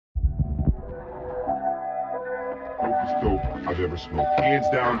dopest dope I've ever smoked. Hands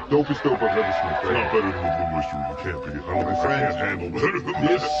down, dopest dope I've ever smoked. It's not better than the Blue Oyster. You can't be. I don't think I can handle better than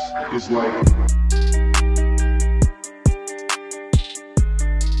this. This is like...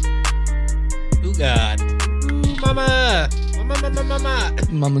 Oh, God. Ooh, mama. Mama.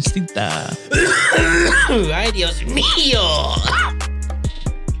 Mamacita. Ay, Dios mío.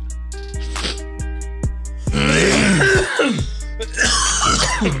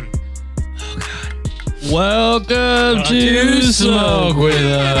 Welcome to Smoke With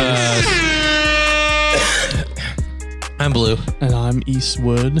Us. I'm Blue. And I'm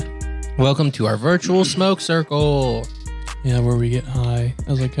Eastwood. Welcome to our virtual smoke circle. Yeah, where we get high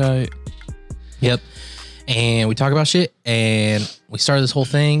as a kite. Yep. And we talk about shit. And we started this whole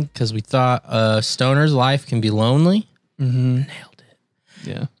thing because we thought a stoner's life can be lonely. Mm-hmm. Nailed it.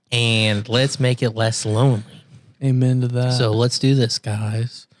 Yeah. And let's make it less lonely. Amen to that. So let's do this,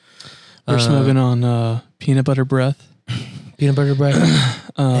 guys. We're smoking on peanut butter breath. Peanut butter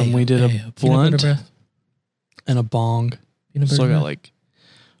breath. We did a peanut blunt butter breath. and a bong. Peanut butter Still got breath. like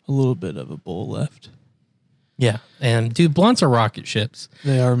a little bit of a bowl left. Yeah. And dude, blunts are rocket ships.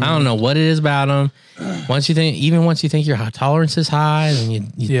 They are. I don't know what it is about them. Once you think your high tolerance is high, then you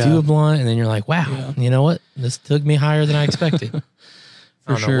Yeah. do a blunt, and then you're like, wow, Yeah. you know what? This took me higher than I expected. I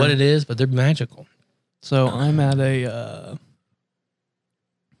don't sure. know what it is, but they're magical. So I'm at a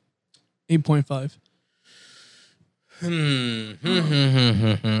 8.5.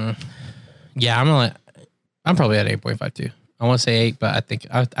 Yeah, I'm probably at 8.5 too. I want to say 8, but I think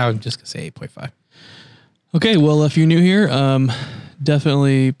I'm just gonna say 8.5. Okay, well, if you're new here,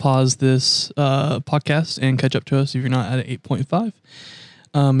 definitely pause this podcast and catch up to us if you're not at 8.5.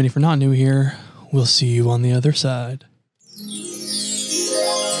 And if you're not new here, we'll see you on the other side.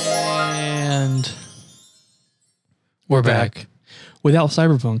 And We're back. without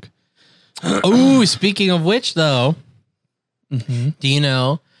Cyberpunk. Oh, speaking of which, though, Mm-hmm. do you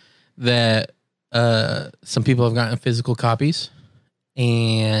know that some people have gotten physical copies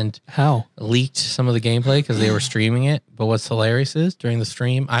and How? leaked some of the gameplay because they were streaming it? But what's hilarious is during the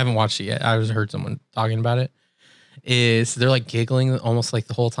stream, I haven't watched it yet. I just heard someone talking about it. Is they're like giggling almost like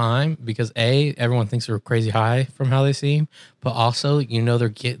the whole time because everyone thinks they're crazy high from how they seem, but also they're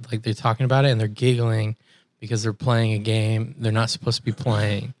talking about it and they're giggling because they're playing a game they're not supposed to be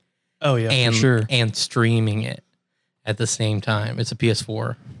playing. Oh, yeah, and for sure. and streaming it at the same time. It's a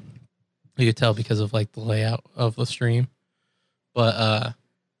PS4. You could tell because of like the layout of the stream, but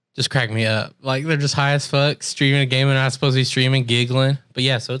just cracked me up. Like they're just high as fuck streaming a game they're not supposed to be streaming, giggling. But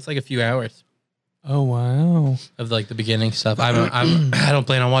yeah, so it's like a few hours Oh, wow. of like the beginning stuff. I don't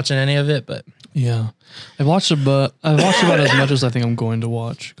plan on watching any of it, but Yeah. I've watched about as much as I think I'm going to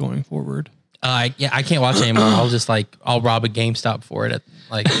watch going forward. I can't watch it anymore. I'll rob a GameStop for it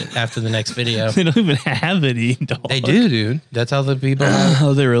after the next video. They don't even have any, dog. They do, dude. That's how the people have.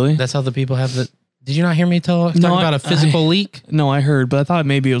 Oh, they really? That's how the people have the. Did you not hear me talk No, about a physical leak? No, I heard, but I thought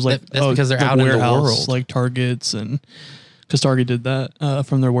maybe it was like That's because they're like out in the warehouse, world. like Targets, and because Target did that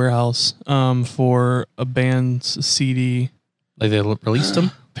from their warehouse for a band's CD. Like they released them?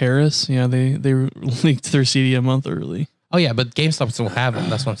 Paris, yeah, they leaked their CD a month early. Oh yeah, but GameStop still have them.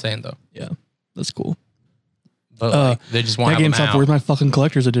 That's what I'm saying though. Yeah, that's cool. But like, they just want That to have them GameStop, out. where's my fucking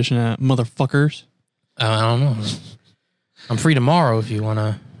collector's edition at, motherfuckers? I don't know. I'm free tomorrow if you want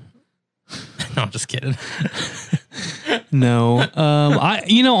to. No, I'm just kidding. No,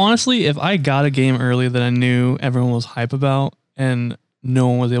 honestly, if I got a game early that I knew everyone was hype about and no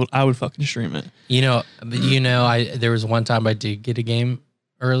one was able, I would fucking stream it. There was one time I did get a game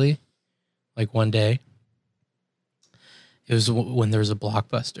early, like one day. It was when there was a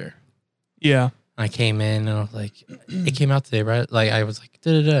Blockbuster. Yeah. I came in and I was like, it came out today, right? Like I was like,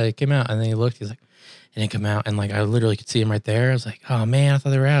 it came out. And then he looked, he's like, it didn't come out. And like, I literally could see him right there. I was like, oh man, I thought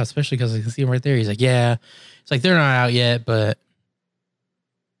they were out, especially because I can see him right there. He's like, yeah. It's like, they're not out yet, but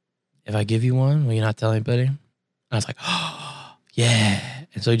if I give you one, will you not tell anybody? And I was like, oh yeah.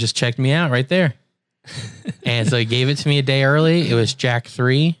 And so he just checked me out right there. And so he gave it to me a day early. It was Jak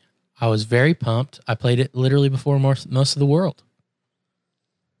 3. I was very pumped. I played it literally before most of the world.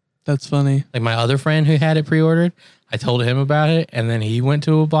 That's funny. Like my other friend who had it pre-ordered, I told him about it, and then he went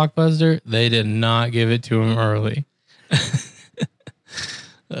to a Blockbuster. They did not give it to him early.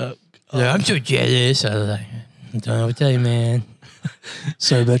 I'm so jealous. I was like, I don't know what to tell you, man.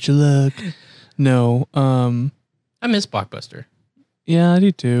 Sorry about your luck. No, I miss Blockbuster. yeah, I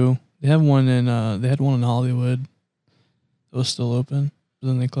do too. They have one in they had one in Hollywood. It was still open, but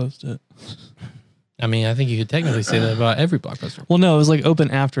then they closed it. I mean, I think you could technically say that about every Blockbuster. Well, no, it was like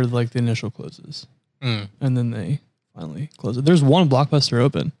open after like the initial closes, Mm. and then they finally closed it. There's one Blockbuster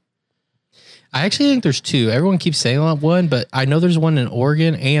open. I actually think there's two. Everyone keeps saying one, but I know there's one in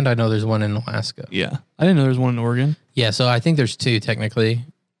Oregon and I know there's one in Alaska. Yeah. I didn't know there was one in Oregon. Yeah, so I think there's two technically.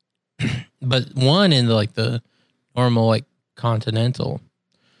 But one in the normal like continental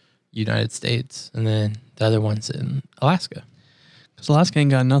United States, and then the other one's in Alaska. Because Alaska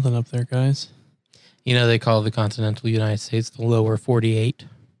ain't got nothing up there, guys. You know, they call the continental United States the lower 48.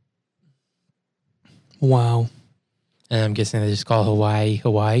 Wow. And I'm guessing they just call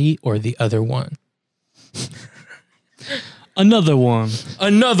Hawaii, or the other one. Another one.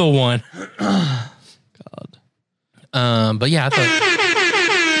 Another one. God. But yeah, I thought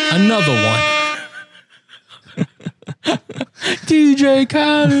another one. DJ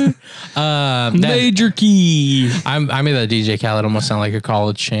Khaled. Major key. I made that DJ Khaled almost sound like a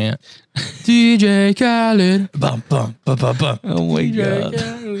college chant. DJ Khaled. Bum, bum, bum, bum, bum. Oh my God.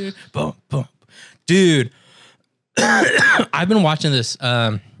 Khaled. Bum, bum. Dude, I've been watching this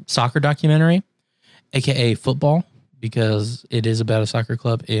soccer documentary, aka football, because it is about a soccer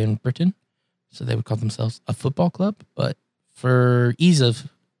club in Britain. So they would call themselves a football club, but for ease of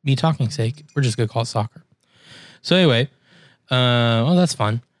me talking sake, we're just gonna call it soccer. So anyway, well, that's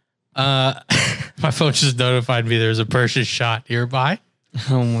fun. My phone just notified me there's a person shot nearby.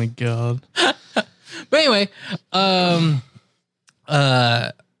 Oh my God. But anyway,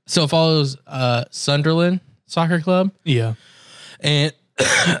 so it follows Sunderland Soccer Club. Yeah. And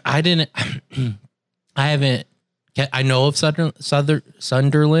I know of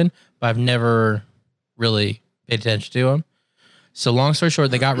Sunderland, but I've never really paid attention to them. So long story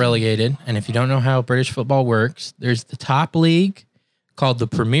short, they got relegated. And if you don't know how British football works, there's the top league called the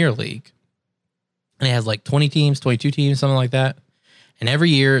Premier League. And it has like 20 teams, 22 teams, something like that. And every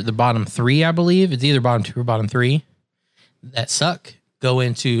year, the bottom three, I believe, it's either bottom two or bottom three that suck, go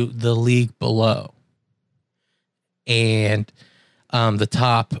into the league below. And the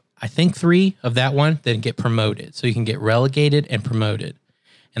top, I think, three of that one then get promoted. So you can get relegated and promoted.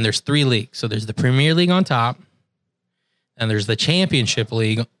 And there's three leagues. So there's the Premier League on top. And there's the Championship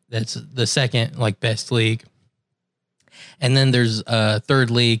League. That's the second, like, best league. And then there's a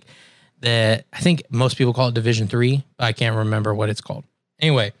third league that I think most people call it Division 3. But I can't remember what it's called.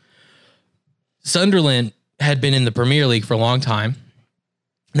 Anyway, Sunderland had been in the Premier League for a long time.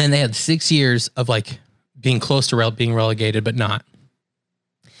 And then they had 6 years of, like, being close to being relegated, but not.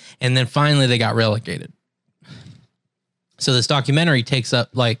 And then finally they got relegated. So this documentary takes up,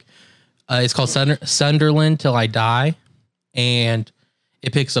 like, it's called Sunderland Till I Die. And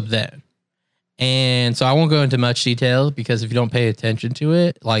it picks up then. And so I won't go into much detail because if you don't pay attention to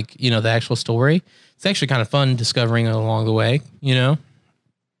it, like, you know, the actual story, it's actually kind of fun discovering it along the way, you know,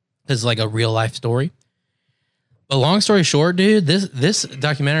 because it's like a real life story. But long story short, dude, this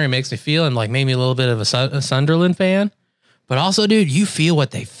documentary makes me feel, and like made me a little bit of a Sunderland fan. But also, dude, you feel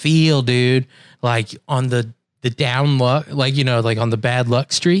what they feel, dude. Like on the down luck, like, you know, like on the bad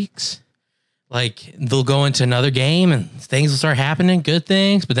luck streaks. Like they'll go into another game and things will start happening, good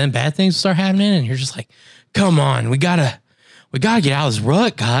things, but then bad things will start happening, and you're just like, come on, we gotta get out of this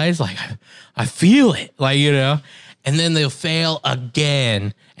rut, guys. Like I feel it, like, you know. And then they'll fail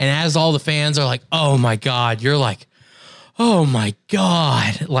again, and as all the fans are like, oh my God, you're like, oh my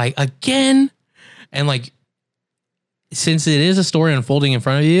God, like again, and like since it is a story unfolding in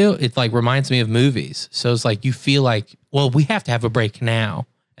front of you, it like reminds me of movies. So it's like you feel like, well, we have to have a break now.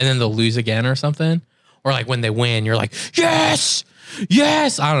 And then they'll lose again or something. Or like when they win, you're like, yes,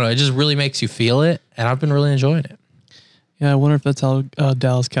 yes. I don't know. It just really makes you feel it. And I've been really enjoying it. Yeah, I wonder if that's how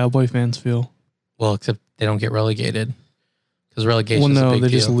Dallas Cowboy fans feel. Well, except they don't get relegated. Because relegation is a big they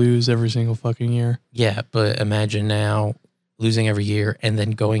deal. just lose every single fucking year. Yeah, but imagine now losing every year and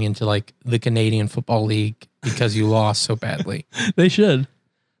then going into like the Canadian Football League because you lost so badly. They should.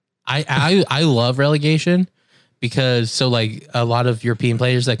 I love relegation. Because so like a lot of European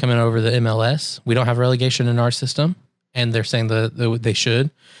players that come in over the MLS, we don't have relegation in our system, and they're saying that they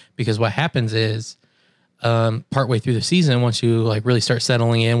should, because what happens is partway through the season, once you like really start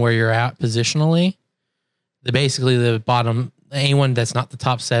settling in where you're at positionally, basically the bottom, anyone that's not the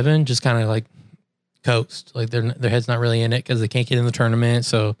top 7 just kind of like coast, like their head's not really in it because they can't get in the tournament,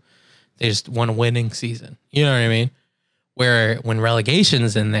 so they just want a winning season. You know what I mean? Where when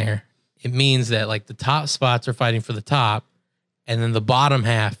relegation's in there, it means that like the top spots are fighting for the top, and then the bottom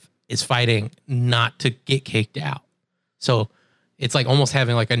half is fighting not to get kicked out. So it's like almost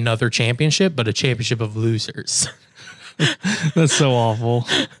having like another championship, but a championship of losers. That's so awful.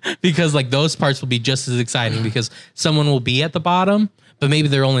 Because like those parts will be just as exciting because someone will be at the bottom, but maybe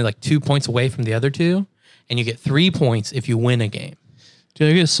they're only like 2 points away from the other two, and you get 3 points if you win a game. Dude,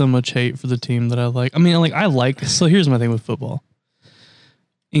 I get so much hate for the team that I like. I mean, like so here's my thing with football.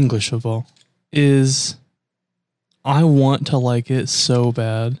 English football. is I want to like it so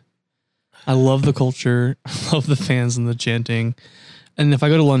bad. I love the culture. I love the fans and the chanting. And if I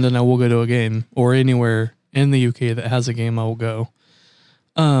go to London, I will go to a game, or anywhere in the UK that has a game, I will go.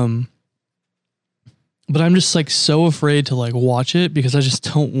 But I'm just like so afraid to like watch it because I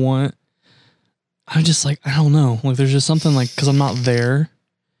just don't want. I'm just like, I don't know. Like there's just something like, because I'm not there.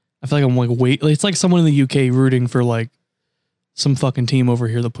 I feel like I'm like it's like someone in the UK rooting for like some fucking team over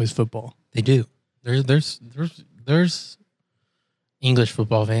here that plays football. They do. There's English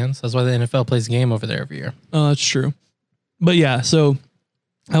football fans. That's why the NFL plays a game over there every year. Oh, that's true. But yeah, so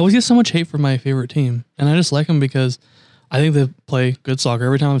I always get so much hate for my favorite team, and I just like them because I think they play good soccer.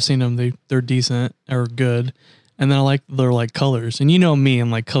 Every time I've seen them, they're decent or good. And then I like their like colors. And you know me and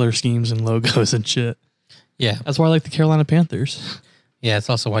like color schemes and logos and shit. Yeah. That's why I like the Carolina Panthers. Yeah, it's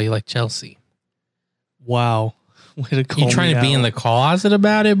also why you like Chelsea. Wow. Way to call You trying to be in the closet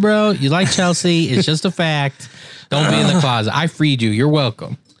about it, bro? You like Chelsea. It's just a fact. Don't be in the closet. I freed you. You're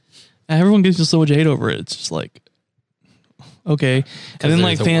welcome. And everyone gives you so much hate over it. It's just like, okay. And then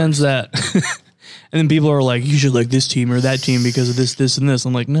like fans that, and then people are like, you should like this team or that team because of this, this, and this.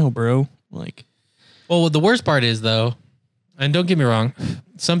 I'm like, no, bro. Like, well, the worst part is though, and don't get me wrong,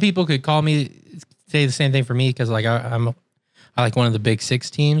 some people could say the same thing for me because like I like one of the big six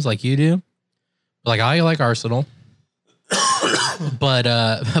teams like you do. Like I like Arsenal, but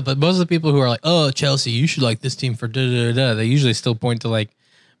most of the people who are like, oh Chelsea, you should like this team for da da da. They usually still point to like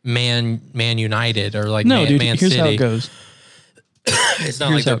Man United or like Man here's City. how it goes. It's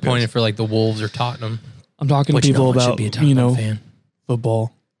not like they're pointing for like the Wolves or Tottenham. I'm talking to people about fan.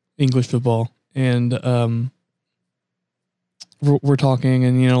 Football, English football. And we're talking,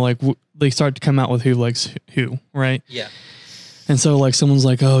 and like they start to come out with who likes who, right? Yeah. And so like someone's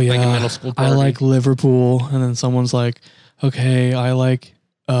like, oh yeah, like a middle school party. I like Liverpool, and then someone's like, okay, I like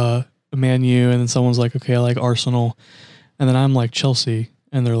Man U, and then someone's like, okay, I like Arsenal, and then I'm like Chelsea,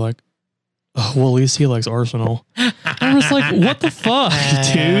 and they're like, oh well, at least he likes Arsenal. I'm just like, what the fuck,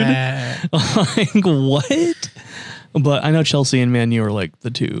 dude? Like what? But I know Chelsea and Man U are like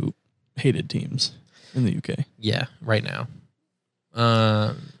the two hated teams in the UK. Yeah, right now.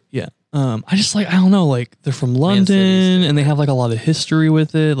 Yeah. I just like, I don't know, like they're from London and they have like a lot of history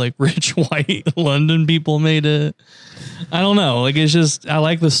with it. Like rich white London people made it. I don't know. Like it's just, I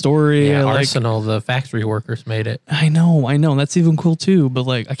like the story. Yeah, I Arsenal, the factory workers made it. I know. That's even cool too. But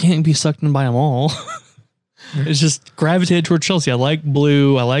like, I can't be sucked in by them all. It's just gravitated toward Chelsea. I like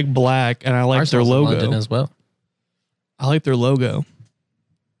blue. I like black, and I like Arsenal's their logo in London as well. I like their logo.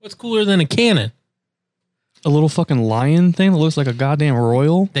 What's cooler than a cannon? A little fucking lion thing that looks like a goddamn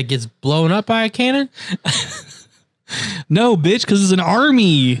royal. That gets blown up by a cannon? No, bitch, because it's an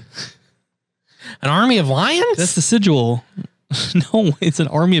army. An army of lions? That's the sigil. No, it's an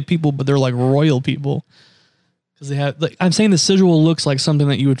army of people, but they're like royal people. Because they have, like, I'm saying the sigil looks like something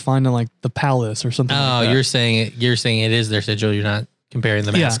that you would find in like the palace or something. Oh, like that. you're saying it is their sigil. You're not comparing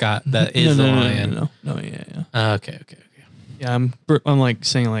the mascot that is the lion. No, yeah. Okay. Yeah, I'm like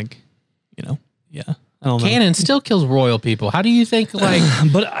saying like, yeah. I don't know. Cannon still kills royal people. How do you think like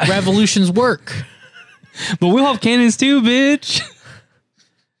revolutions work? But we'll have cannons too, bitch.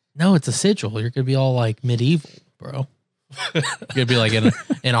 No, it's a sigil. You're gonna be all like medieval, bro. You're gonna be like in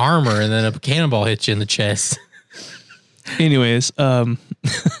armor, and then a cannonball hits you in the chest. Anyways, yeah, I don't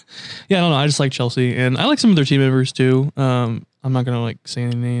know. I just like Chelsea, and I like some of their team members too. I'm not gonna like say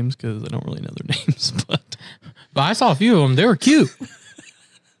any names because I don't really know their names, but I saw a few of them. They were cute.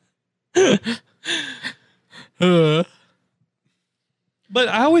 But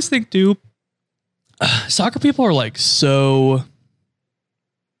I always think too, soccer people are like so.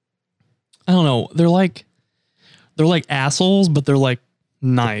 I don't know. They're like assholes, but they're like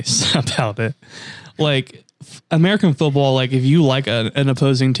nice about it. Like American football, like if you like an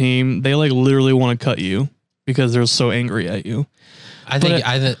opposing team, they like literally want to cut you because they're so angry at you. I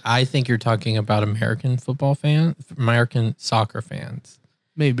think you're talking about American soccer fans.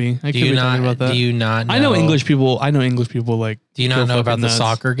 Maybe I could be talking about that. Do you not know? I know English people. Like. Do you not know about nuts. the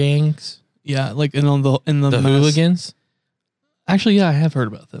soccer gangs? Yeah, like in the hooligans. Actually, yeah, I have heard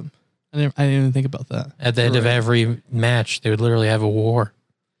about them. I didn't even think about that. At the end of every match, they would literally have a war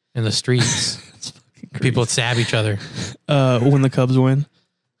in the streets. People would stab each other. When the Cubs win.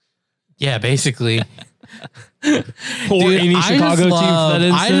 Yeah, basically. Or any Chicago team for that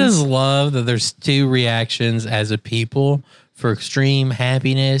instance. I just love that there's two reactions as a people for extreme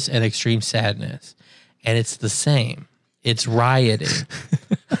happiness and extreme sadness. And it's the same. It's rioting.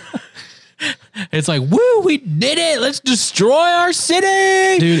 It's like, woo, we did it. Let's destroy our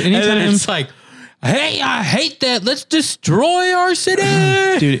city. Dude, anytime. And then it's like, hey, I hate that. Let's destroy our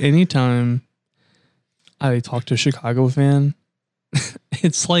city. Dude, anytime I talked to a Chicago fan.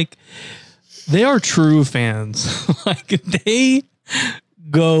 It's like they are true fans. Like they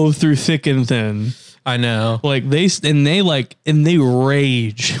go through thick and thin. I know. Like they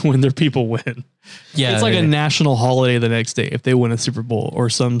rage when their people win. Yeah, it's like a national holiday the next day if they win a Super Bowl or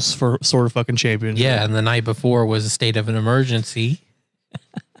some sort of fucking championship. Yeah, and the night before was a state of an emergency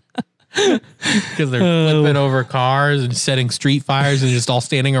because they're flipping over cars and setting street fires and just all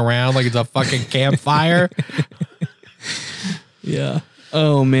standing around like it's a fucking campfire. Yeah.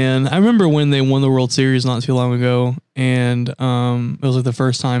 Oh man, I remember when they won the World Series not too long ago, and it was like the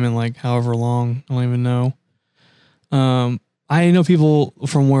first time in like however long, I don't even know. I know people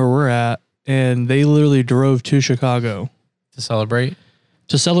from where we're at, and they literally drove to Chicago to celebrate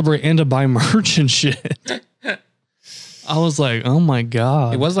and to buy merch and shit. I was like, oh my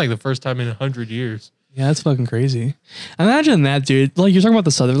God. It was like the first time in 100 years. Yeah, that's fucking crazy. Imagine that, dude. Like you're talking about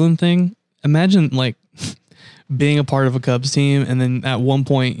the Sutherland thing. Imagine like being a part of a Cubs team, and then at one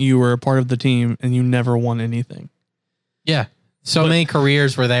point you were a part of the team and you never won anything. Yeah. So many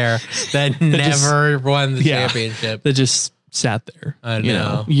careers were there that never won the championship. That just sat there. I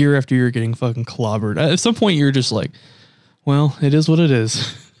know. Year after year getting fucking clobbered. At some point you're just like, well, it is what it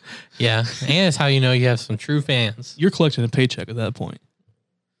is. Yeah. And it's how you know you have some true fans. You're collecting a paycheck at that point.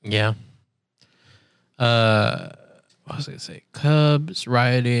 Yeah. What was I going to say? Cubs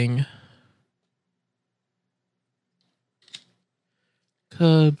rioting.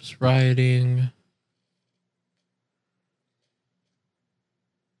 Oh,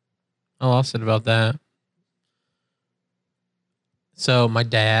 I'll say about that. So my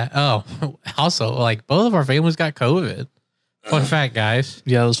dad, also like both of our families got COVID. Fun fact, guys.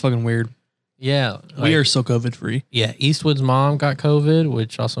 Yeah, it was fucking weird. Yeah. We are so COVID free. Yeah. Eastwood's mom got COVID,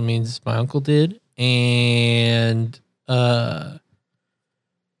 which also means my uncle did. And my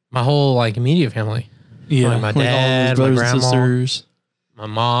whole like immediate family. Yeah. Like my dad, my grandma, sisters. my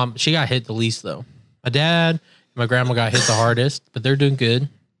mom. She got hit the least though. My dad, my grandma got hit the hardest, but they're doing good.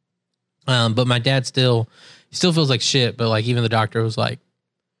 But my dad still feels like shit. But like even the doctor was like,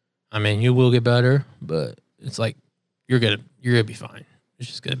 I mean, you will get better, but it's like you're gonna be fine. It's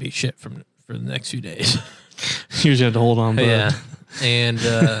just gonna be shit for the next few days. You just have to hold on. But. Yeah, and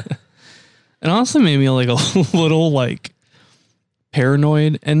it honestly made me like a little like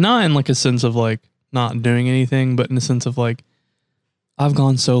paranoid, and not in like a sense of like not doing anything, but in the sense of like I've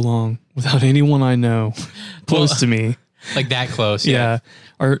gone so long without anyone I know close to me. Like that close. Yeah.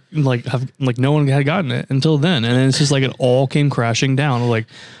 Or like no one had gotten it until then. And then it's just like it all came crashing down. Like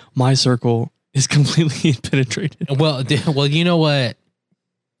my circle is completely penetrated. Well, you know what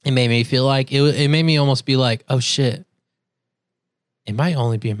it made me feel like? It made me almost be like, oh shit. It might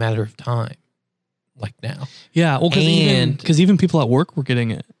only be a matter of time. Like now. Yeah. Well, because even people at work were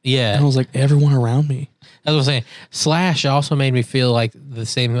getting it. Yeah. And I was like, everyone around me. That's what I'm saying. Slash also made me feel like the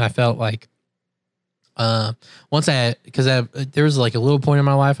same. I felt like once there was like a little point in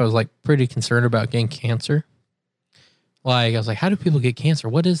my life I was like pretty concerned about getting cancer. Like I was like, how do people get cancer?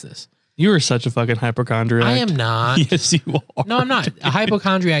 What is this? You are such a fucking hypochondriac. I am not. Yes, you are. No, I'm not. A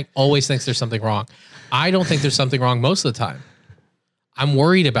hypochondriac always thinks there's something wrong. I don't think there's something wrong most of the time. I'm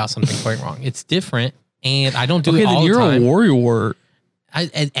worried about something going wrong. It's different, and I don't do it all the time. You're a warrior.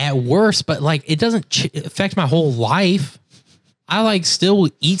 At worst, but like it doesn't affect my whole life. I like still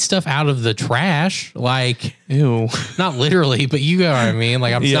eat stuff out of the trash. Like, ew, not literally, but you know what I mean?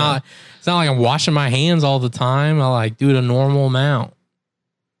 Like it's not like I'm washing my hands all the time. I like do it a normal amount.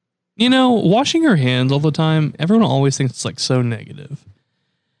 You know, washing your hands all the time, everyone always thinks it's like so negative.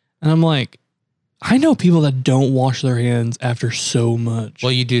 And I'm like, I know people that don't wash their hands after so much.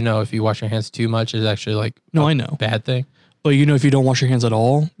 Well, you do know if you wash your hands too much, it's actually like I know. Bad thing. But you know, if you don't wash your hands at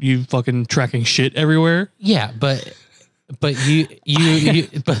all, you fucking tracking shit everywhere. Yeah, but here's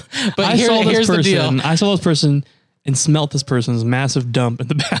the deal. I saw this person and smelt this person's massive dump in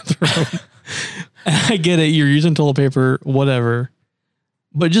the bathroom. I get it. You're using toilet paper, whatever.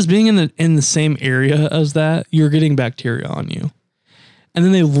 But just being in the same area as that, you're getting bacteria on you. And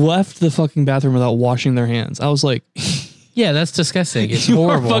then they left the fucking bathroom without washing their hands. I was like, yeah, that's disgusting. It's you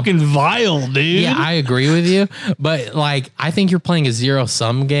horrible. Are fucking vile, dude. Yeah, I agree with you. But like, I think you're playing a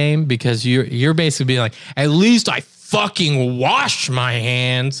zero-sum game because you're basically being like, at least I fucking wash my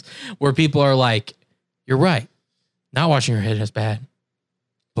hands. Where people are like, you're right. Not washing your hands is bad.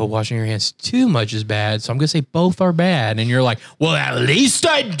 But washing your hands too much is bad. So I'm going to say both are bad. And you're like, well, at least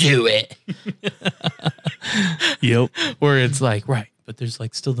I do it. Yep. Where it's like, right. But there's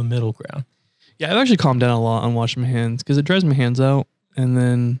like still the middle ground. Yeah, I've actually calmed down a lot on washing my hands because it dries my hands out. And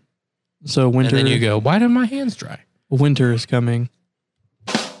then, so winter. And then you go, why do my hands dry? Winter is coming.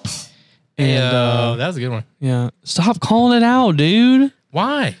 And that was a good one. yeah, stop calling it out, dude.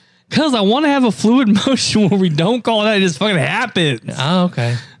 Why? Because I want to have a fluid motion where we don't call it out. It just fucking happens. Oh,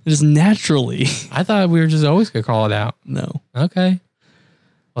 okay. Just naturally. I thought we were just always gonna call it out. No. Okay.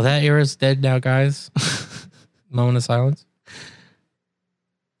 Well, that era's dead now, guys. Moment of silence.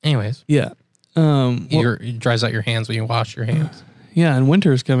 Anyways, Yeah. it dries out your hands when you wash your hands. Yeah, and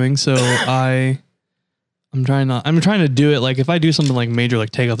winter's coming, so I'm trying to do it like if I do something like major, like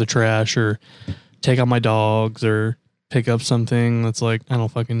take out the trash or take out my dogs or pick up something that's like, I don't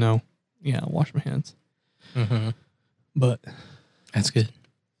fucking know. Yeah, I'll wash my hands. Mm-hmm. But That's good.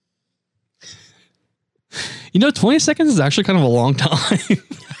 20 seconds is actually kind of a long time.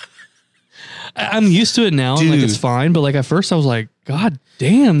 I'm used to it now and like it's fine, but like at first I was like, God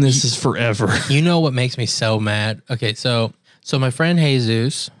damn, this is forever. You know what makes me so mad? Okay, so my friend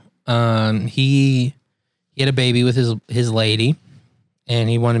Jesus, he had a baby with his lady, and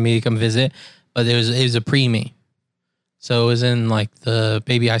he wanted me to come visit, but it was a preemie, so it was in like the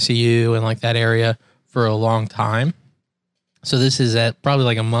baby ICU and like that area for a long time. So this is at probably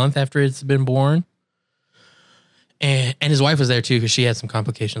like a month after it's been born, and his wife was there too because she had some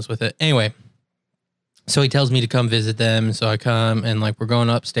complications with it. Anyway. So he tells me to come visit them. And so I come and like, we're going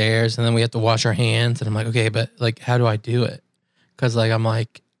upstairs and then we have to wash our hands. And I'm like, okay, but like, how do I do it? Cause like, I'm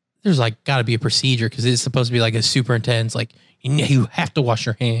like, there's like gotta be a procedure. Cause it's supposed to be like a super intense, like you have to wash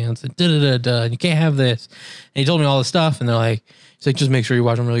your hands and and you can't have this. And he told me all this stuff and they're like, he's like, just make sure you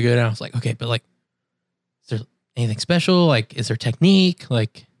wash them really good. And I was like, okay, but like, is there anything special? Like, is there technique?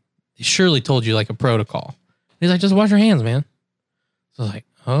 Like they surely told you like a protocol. And he's like, just wash your hands, man. So I was like,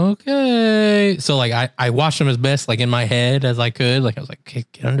 okay. So like I washed them as best like in my head as I could. Like I was like, okay,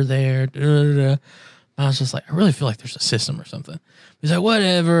 get under there. I was just like, I really feel like there's a system or something. He's like,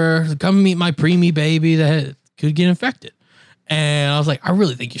 whatever. Come meet my preemie baby that could get infected. And I was like, I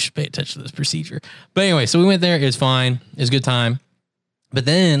really think you should pay attention to this procedure. But anyway, so we went there. It was fine. It was a good time. But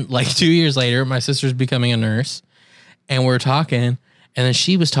then like 2 years later, my sister's becoming a nurse and we're talking. And then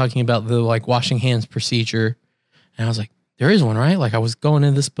she was talking about the like washing hands procedure. And I was like, there is one, right? Like I was going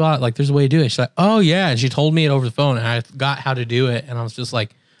in this spot, like there's a way to do it. She's like, oh yeah. And she told me it over the phone and I got how to do it. And I was just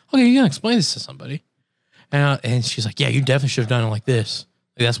like, okay, you gotta explain this to somebody. And she's like, yeah, you definitely should have done it like this.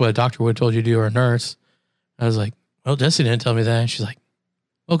 Like, that's what a doctor would have told you to do or a nurse. I was like, well, Destiny didn't tell me that. And she's like,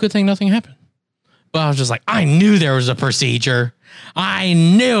 well, good thing nothing happened. But I was just like, I knew there was a procedure. I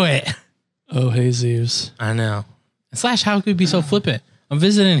knew it. Oh, Jesus. I know. And / how could we be so flippant? I'm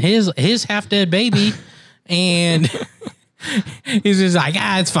visiting his half dead baby and he's just like,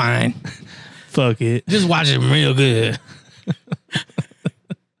 it's fine. Fuck it. Just watch him real good.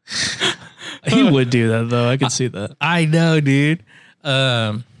 He would do that though. I could see that. I know, dude.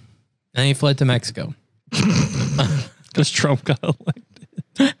 And he fled to Mexico. Because Trump got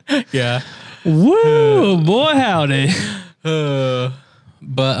elected. Yeah. Woo, boy, howdy.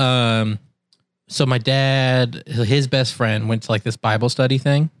 But so my dad, his best friend went to like this Bible study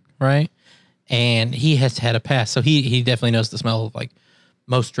thing, right? And he has had a past, so he definitely knows the smell of like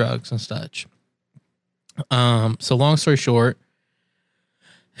most drugs and such. So long story short,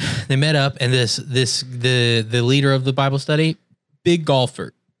 they met up, and the leader of the Bible study, big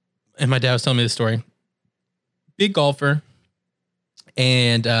golfer, and my dad was telling me this story. Big golfer,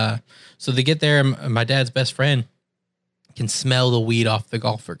 and so they get there, and my dad's best friend can smell the weed off the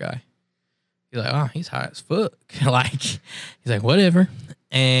golfer guy. He's like, oh, he's high as fuck. Like, he's like, whatever.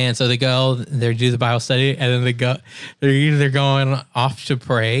 And so they do the Bible study, and then they're going off to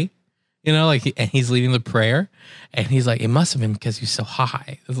pray, like, and he's leading the prayer, and he's like, it must have been because he's so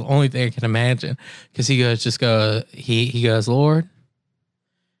high. That's the only thing I can imagine. Because he goes, Lord,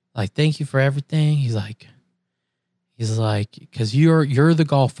 like, thank you for everything. He's like, because you're the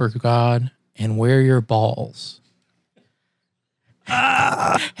golfer, God, and we're your balls.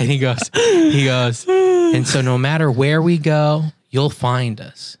 And he goes, and so no matter where we go, you'll find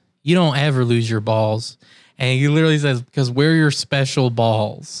us. You don't ever lose your balls. And he literally says, because we're your special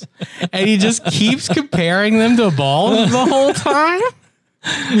balls. And he just keeps comparing them to balls the whole time.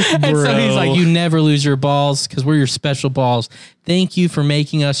 And so he's like, you never lose your balls because we're your special balls. Thank you for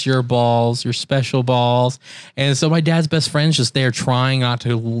making us your balls, your special balls. And so my dad's best friend's just there trying not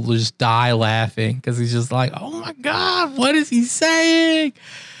to just die laughing because he's just like, oh my God, what is he saying?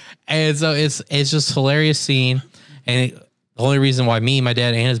 And so it's just hilarious scene. And the only reason why me, my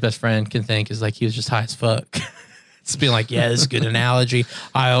dad, and his best friend can think is like he was just high as fuck. It's being like, yeah, this is a good analogy.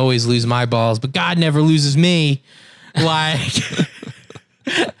 I always lose my balls, but God never loses me. Like...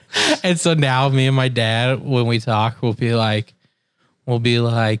 And so now me and my dad, when we talk, we'll be like, oh,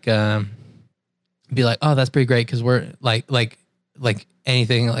 that's pretty great. Cause we're like like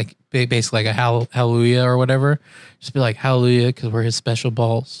anything, like basically like a hallelujah or whatever, just be like hallelujah because we're his special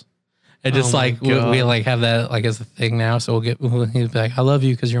balls. And just like we like have that like as a thing now. So he'll be like, I love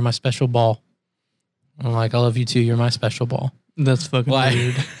you because you're my special ball. I'm like, I love you too. You're my special ball. That's fucking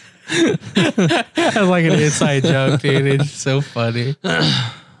weird. That's like an inside joke, dude. It's so funny.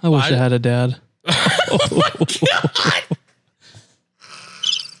 I wish I had a dad. Oh my God.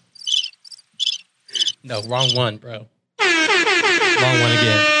 No, wrong one, bro. Wrong one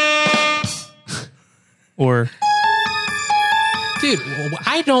again. Or, dude,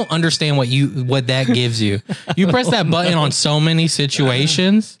 I don't understand what that gives you. You press that button on so many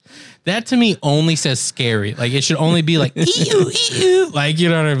situations. That to me only says scary. Like it should only be like ew, like you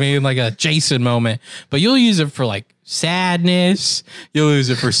know what I mean, like a Jason moment. But you'll use it for like sadness. You'll use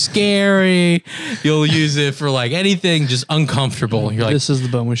it for scary. You'll use it for like anything just uncomfortable. You're like, this is the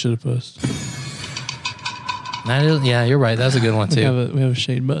button we should have pushed. That is, yeah, you're right. That's a good one too. We have a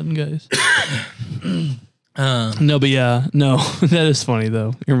shade button, guys. No, but yeah, no, that is funny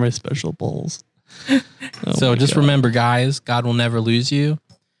though. You're my special balls. So just remember, guys, God will never lose you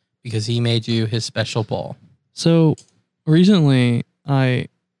because he made you his special ball. So recently I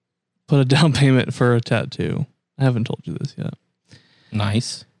put a down payment for a tattoo. I haven't told you this yet.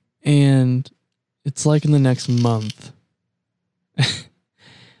 Nice. And it's like in the next month.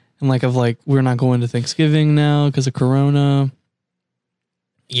 And we're not going to Thanksgiving now because of Corona.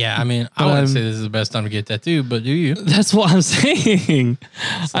 Yeah, I mean, I wouldn't say this is the best time to get tattooed, but do you? That's what I'm saying.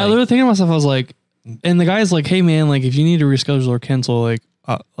 I literally thinking to myself, I was like, and the guy's like, hey man, like if you need to reschedule or cancel,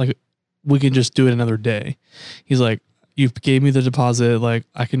 like we can just do it another day. He's like, you gave me the deposit, like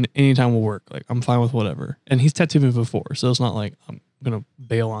I can anytime will work. Like I'm fine with whatever. And he's tattooed me before, so it's not like I'm gonna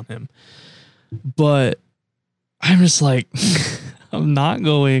bail on him. But I'm just like I'm not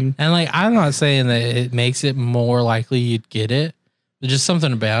going. And like I'm not saying that it makes it more likely you'd get it. There's just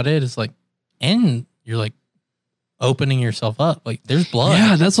something about it. It's like, and you're like opening yourself up. Like there's blood.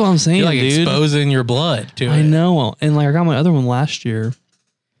 Yeah, that's what I'm saying. You're like dude. exposing your blood to it. I know. And like I got my other one last year.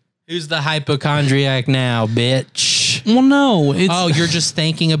 Who's the hypochondriac now, bitch? Well, no. Oh, you're just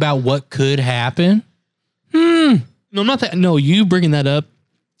thinking about what could happen? No, I'm not that. No, you bringing that up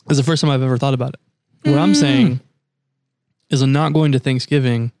is the first time I've ever thought about it. What I'm saying is I'm not going to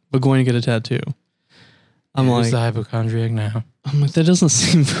Thanksgiving, but going to get a tattoo. Who's the hypochondriac now? I'm like, that doesn't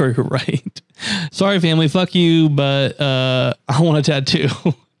seem very right. Sorry, family. Fuck you, but I want a tattoo.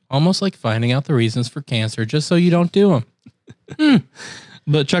 Almost like finding out the reasons for cancer just so you don't do them.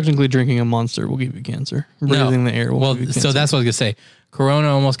 But technically drinking a Monster will give you cancer. Breathing the air will give you cancer. So that's what I was going to say. Corona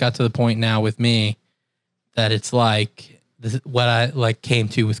almost got to the point now with me that it's like what I like came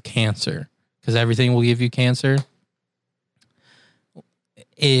to with cancer, because everything will give you cancer,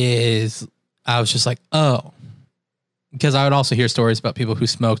 is I was just like, oh, because I would also hear stories about people who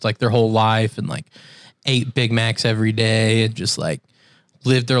smoked like their whole life and like ate Big Macs every day and just like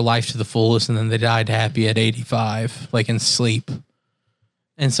lived their life to the fullest, and then they died happy at 85, like in sleep.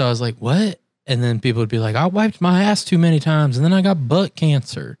 And so I was like, what? And then people would be like, I wiped my ass too many times and then I got butt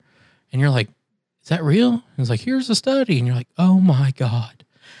cancer. And you're like, is that real? And it's like, here's a study. And you're like, oh my God.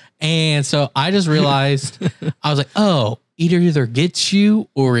 And so I just realized, I was like, oh, it either gets you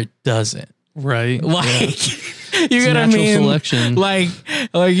or it doesn't. Right. Like, you know what I mean? Selection. Like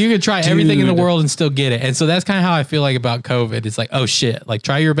you could try everything in the world and still get it. And so that's kind of how I feel like about COVID. It's like, oh shit, like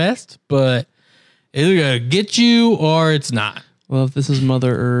try your best, but it's either gonna get you or it's not. Well, if this is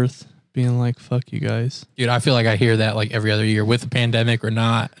Mother Earth being like, fuck you guys. Dude, I feel like I hear that like every other year with the pandemic or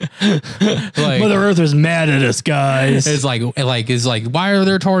not. Like, Mother Earth is mad at us, guys. It's like, why are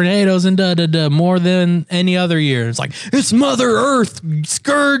there tornadoes and more than any other year? It's like, it's Mother Earth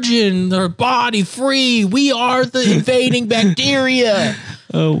scourging our body free. We are the invading bacteria.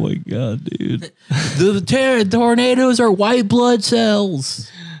 Oh my God, dude. The tornadoes are white blood cells.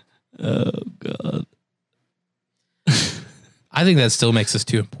 Oh God. I think that still makes us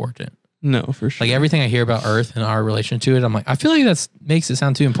too important. No, for sure. Like everything I hear about Earth and our relation to it, I'm like, I feel like that makes it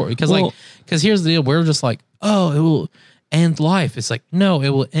sound too important. Because here's the deal. We're just like, oh, it will end life. It's like, no, it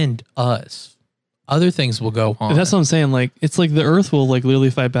will end us. Other things will go on. That's what I'm saying. Like, it's like the Earth will like literally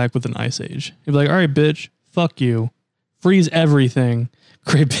fight back with an ice age. You'll be like, all right, bitch, fuck you. Freeze everything.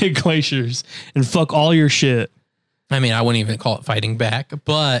 Create big glaciers and fuck all your shit. I mean, I wouldn't even call it fighting back,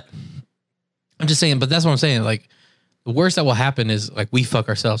 but I'm just saying, but that's what I'm saying. Like, the worst that will happen is like we fuck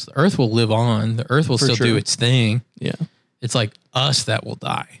ourselves. The Earth will live on. The Earth will still do its thing. Yeah. It's like us that will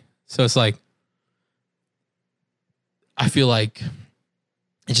die. So it's like, I feel like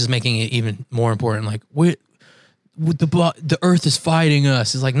it's just making it even more important. Like the Earth is fighting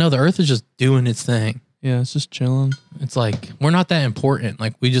us. It's like, no, the Earth is just doing its thing. Yeah, it's just chilling. It's like we're not that important.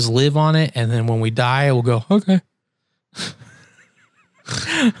 Like we just live on it, and then when we die, we'll go, okay.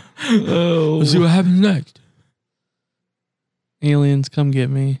 Oh, We'll see what happens next. aliens, come get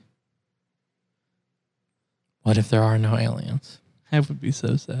me. What if there are no aliens? That would be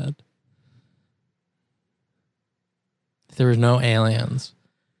so sad. If there was no aliens,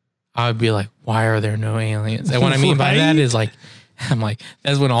 I would be like, why are there no aliens? And what I mean by that is like, I'm like,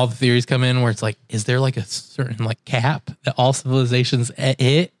 that's when all the theories come in where it's like, is there like a certain like cap that all civilizations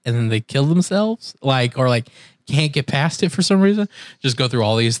hit and then they kill themselves? Like, or like can't get past it for some reason? Just go through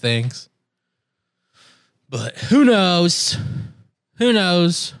all these things. But who knows? Who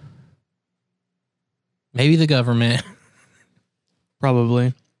knows? Maybe the government.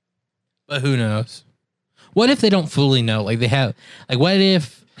 Probably. But who knows? What if they don't fully know? Like they have, like what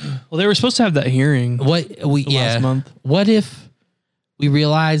if? Well, they were supposed to have that hearing last month. What if we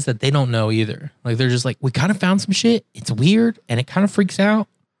realize that they don't know either? Like they're just like, we kind of found some shit. It's weird and it kind of freaks out,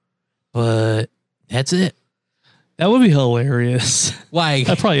 but that's it. That would be hilarious. Like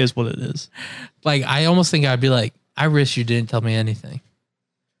that probably is what it is. Like I almost think I'd be like, I wish you didn't tell me anything.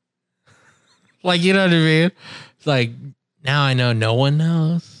 Like, you know what I mean? It's like, now I know no one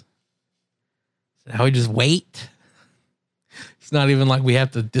knows. So now we just wait. It's not even like we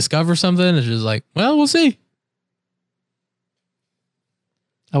have to discover something. It's just like, well, we'll see.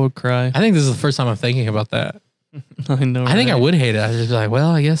 I would cry. I think this is the first time I'm thinking about that. I know. I think I would hate it. I'd just be like, well,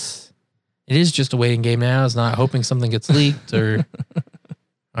 I guess it is just a waiting game now. It's not hoping something gets leaked or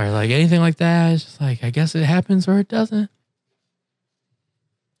like anything like that. It's just like, I guess it happens or it doesn't.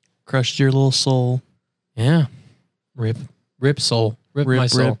 Crushed your little soul. Yeah. Rip soul. Rip my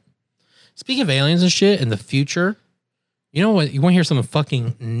soul. Rip. Speaking of aliens and shit in the future, you know what? You want to hear something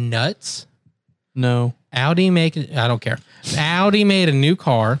fucking nuts? No. I don't care. Audi made a new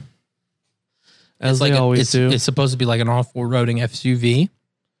car. As they always do. It's supposed to be like an off-roading SUV.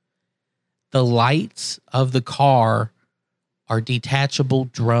 The lights of the car are detachable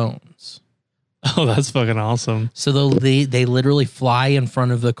drones. Oh, that's fucking awesome. So they literally fly in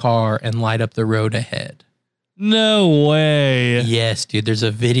front of the car and light up the road ahead. No way. Yes, dude. There's a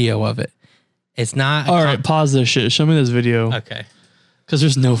video of it. It's not. All right, pause this shit. Show me this video. Okay. Because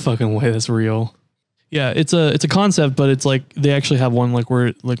there's no fucking way that's real. Yeah, it's a concept, but it's like they actually have one like where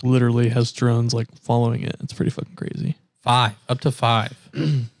it like literally has drones like following it. It's pretty fucking crazy. 5, up to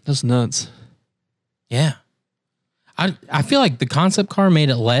 5. That's nuts. Yeah. I feel like the concept car made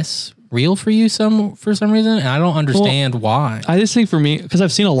it less real for you for some reason, and I don't understand why. I just think for me, because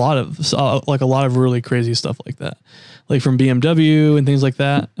I've seen a lot of really crazy stuff like that, like from BMW and things like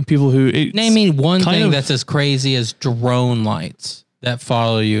that, and people who name me one thing that's as crazy as drone lights that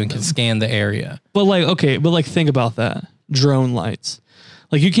follow you and can scan the area. But like think about that, drone lights.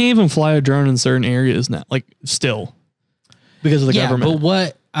 Like you can't even fly a drone in certain areas now, like still because of the government.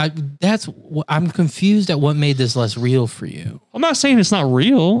 But I'm confused at what made this less real for you. I'm not saying it's not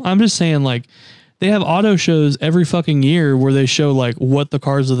real. I'm just saying like they have auto shows every fucking year where they show like what the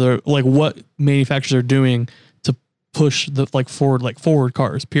cars are like what manufacturers are doing to push the forward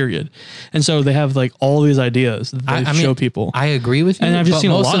cars, period. And so they have like all these ideas that they show people. I agree with you. And I've just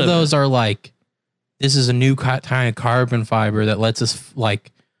seen a lot most of those it. Are like, this is a new kind of carbon fiber that lets us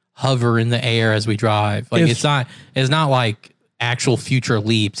like hover in the air as we drive. Like it's not like actual future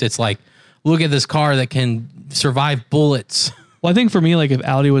leaps. It's like, look at this car that can survive bullets. Well, I think for me, like if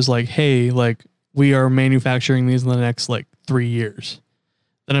Audi was like, hey, like we are manufacturing these in the next like 3 years,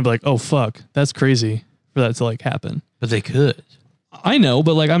 then I'd be like, oh fuck, that's crazy for that to like happen. But they could. I know,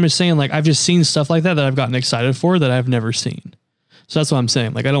 but like I'm just saying, like I've just seen stuff like that I've gotten excited for that I've never seen. So that's what I'm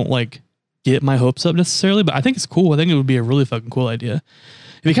saying. Like I don't like get my hopes up necessarily, but I think it's cool. I think it would be a really fucking cool idea.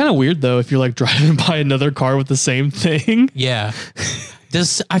 It'd be kind of weird though if you're like driving by another car with the same thing. Yeah.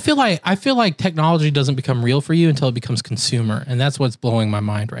 I feel like technology doesn't become real for you until it becomes consumer, and that's what's blowing my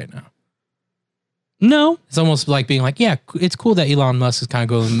mind right now. No. It's almost like being like, yeah, it's cool that Elon Musk is kind of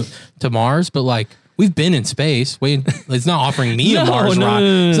going to Mars, but like we've been in space. Wait, it's not offering me a Mars ride.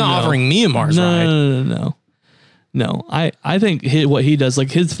 It's not offering me a Mars ride. No. I think what he does, like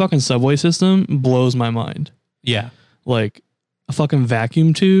his fucking subway system blows my mind. Yeah. Like a fucking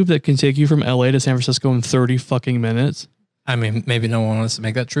vacuum tube that can take you from LA to San Francisco in 30 fucking minutes. I mean, maybe no one wants to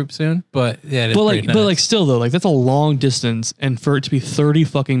make that troop soon, but yeah, but like still though, like that's a long distance, and for it to be 30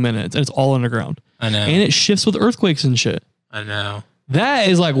 fucking minutes and it's all underground. I know. And it shifts with earthquakes and shit. I know. That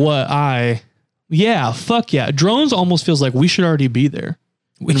is like fuck yeah. Drones almost feels like we should already be there.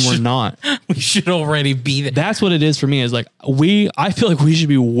 We're not. We should already be there. That's what it is for me. Is like I feel like we should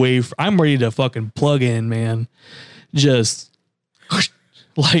be I'm ready to fucking plug in, man. Just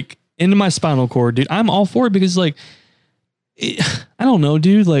like into my spinal cord, dude. I'm all for it because like, I don't know,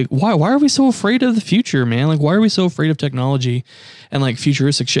 dude. Like, why are we so afraid of the future, man? Like, why are we so afraid of technology and like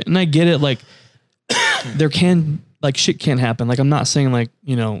futuristic shit? And I get it. Like, shit can happen. Like, I'm not saying like,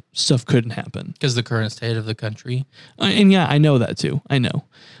 you know, stuff couldn't happen. Because the current state of the country. And yeah, I know that too. I know.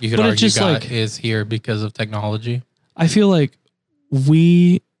 You could but argue just God like, is here because of technology. I feel like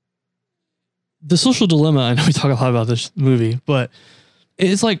the social dilemma, I know we talk a lot about this movie, but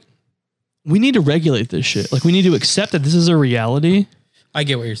it's like, we need to regulate this shit. Like, we need to accept that this is a reality. I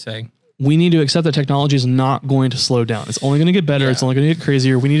get what you're saying. We need to accept that technology is not going to slow down. It's only going to get better. Yeah. It's only going to get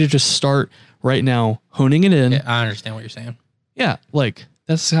crazier. We need to just start right now honing it in. Yeah, I understand what you're saying. Yeah, like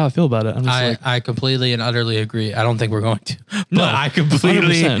that's how I feel about it. I'm just I completely and utterly agree. I don't think we're going to. But No, I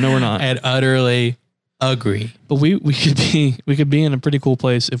completely 100%. No, we're not. and utterly agree. but we could be in a pretty cool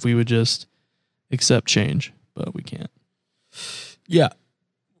place if we would just accept change, but we can't. Yeah.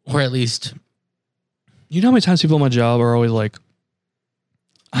 Or at least, You know how many times people at my job are always like,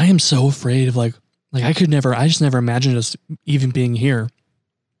 I am so afraid of like I just never imagined us even being here.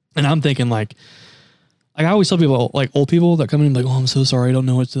 And I'm thinking like I always tell people, like old people that come in like, oh, I'm so sorry. I don't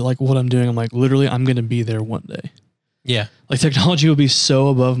know what I'm doing. I'm like, literally, I'm going to be there one day. yeah. Like technology will be so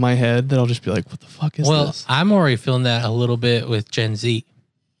above my head that I'll just be like, what the fuck is this? I'm already feeling that a little bit with Gen Z.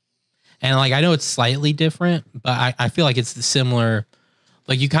 And like, I know it's slightly different, but I feel like it's the similar.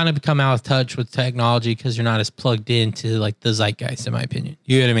 Like, you kind of become out of touch with technology because you're not as plugged into like the zeitgeist, in my opinion.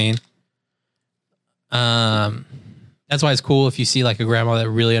 You know what I mean? That's why it's cool if you see like a grandma that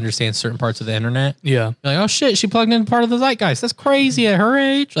really understands certain parts of the internet. Yeah. You're like, oh shit, she plugged in part of the zeitgeist. That's crazy at her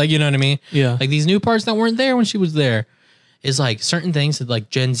age. Like, you know what I mean? Yeah. Like these new parts that weren't there when she was there is like certain things that like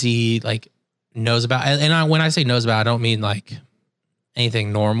Gen Z like knows about. And when I say knows about, I don't mean like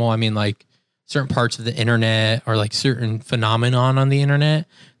anything normal. I mean like certain parts of the internet or like certain phenomenon on the internet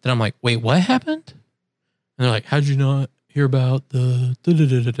that I'm like, wait, what happened? And they're like, how'd you not hear about the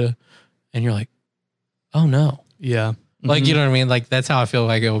da-da-da-da-da? And you're like, oh no. Yeah. Like, you know what I mean? Like, that's how I feel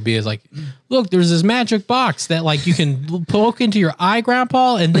like it will be is like, look, there's this magic box that like you can poke into your eye,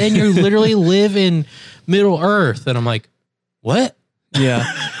 grandpa, and then you literally live in Middle Earth. And I'm like, what? Yeah.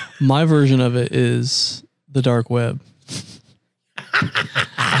 My version of it is the dark web.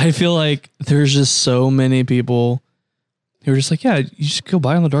 I feel like there's just so many people who are just like, yeah, you just go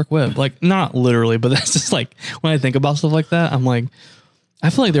buy on the dark web. Like, not literally, but that's just like, when I think about stuff like that, I'm like, I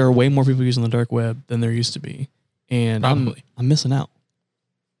feel like there are way more people using the dark web than there used to be. And I'm missing out.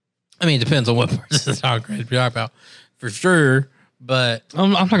 I mean, it depends on what parts of the dark web you're talking about, for sure. But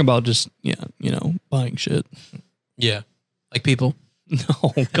I'm talking about just, yeah, you know, buying shit. yeah, like people.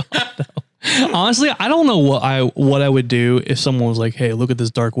 No, God, no. Honestly, I don't know what I would do if someone was like, hey, look at this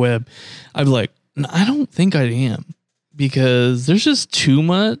dark web. I'd be like, I don't think I am, because there's just too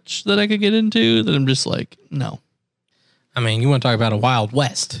much that I could get into that I'm just like, no. I mean, you want to talk about a Wild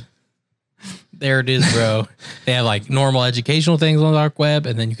West. There it is, bro. They have like normal educational things on the dark web,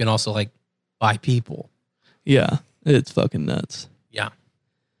 and then you can also like buy people. Yeah, it's fucking nuts. Yeah.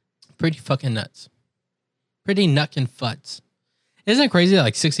 Pretty fucking nuts. Pretty nuckin' futs. Isn't it crazy that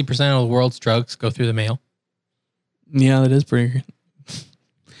like 60% of the world's drugs go through the mail? Yeah, that is pretty.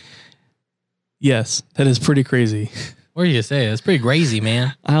 Yes, that is pretty crazy. What do you say? It's pretty crazy,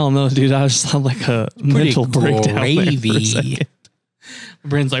 man. I don't know, dude. I just had like a mental breakdown there for a gravy. second. My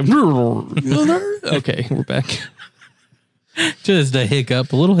brain's like, okay, we're back. Just a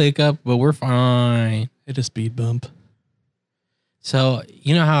little hiccup, but we're fine. Hit a speed bump. So,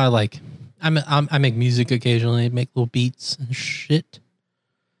 you know how I make music occasionally, make little beats and shit.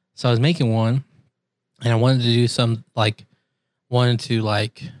 So I was making one, and I wanted to do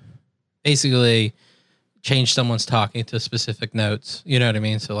basically change someone's talking to specific notes. You know what I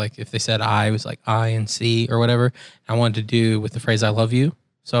mean? So like if they said I, it was like I and C or whatever. I wanted to do with the phrase I love you.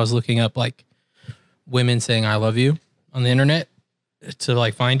 So I was looking up like women saying I love you on the internet to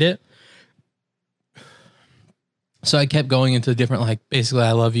like find it. So I kept going into different, like, basically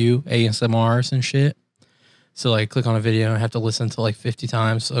I love you ASMRs and shit. So like click on a video and I have to listen to like 50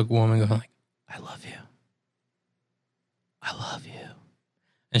 times a woman going like, I love you. I love you.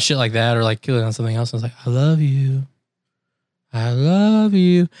 And shit like that, or like killing on something else. I was like, I love you. I love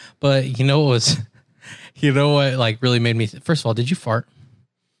you. But you know what like really made me, first of all, did you fart?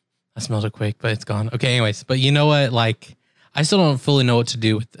 I smelled it quick, but it's gone. Okay, anyways. But you know what? Like, I still don't fully know what to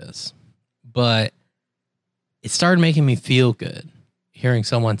do with this. But it started making me feel good hearing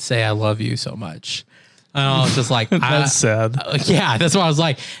someone say I love you so much. And I was just like, that's sad. Yeah, that's what I was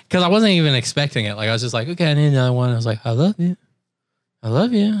like. Because I wasn't even expecting it. Like, I was just like, okay, I need another one. I was like, I love you. I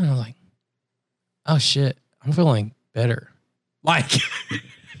love you. And I was like, oh shit, I'm feeling better. Like,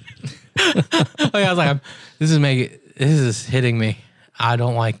 Like, I was like, this is hitting me. I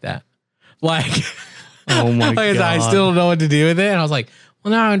don't like that. Like, Oh my like, god! I still don't know what to do with it. And I was like,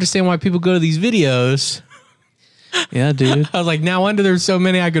 well, now I understand why people go to these videos. Yeah, dude. I was like, now wonder there's so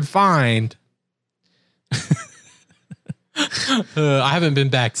many I could find. I haven't been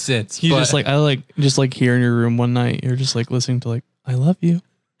back since. You but- just like here in your room one night, you're just like listening to like, I love you.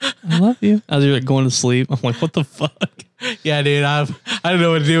 I love you. As you're like going to sleep. I'm like, what the fuck? yeah, dude, I don't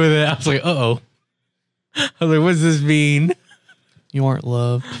know what to do with it. I was like, uh-oh. I was like, what does this mean? You aren't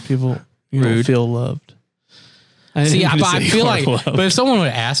loved. People, you don't Rude. feel loved. See, didn't but say I you feel aren't like, loved. but if someone would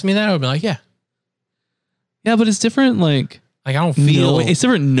ask me that, I would be like, yeah. Yeah, but it's different. Like, Like, I don't feel, it's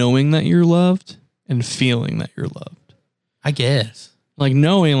different knowing that you're loved and feeling that you're loved. I guess. Like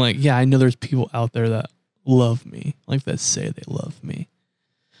knowing, like, yeah, I know there's people out there that love me, like that say they love me.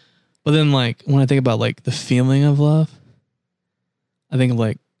 But then, like, when I think about like the feeling of love, I think of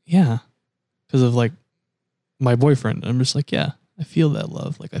like, yeah, because of like my boyfriend. I'm just like, yeah, I feel that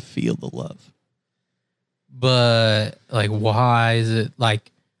love. Like, I feel the love. But, like, why is it, like,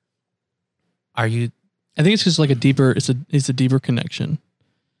 are you, I think it's just like a deeper. It's a deeper connection.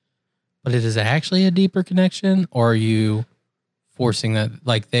 but it is actually a deeper connection? Or are you forcing that,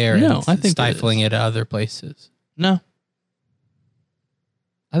 like, there No, and I think it stifling is. it at other places? No,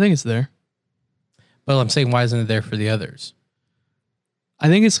 I think it's there. But I'm saying, why isn't it there for the others? I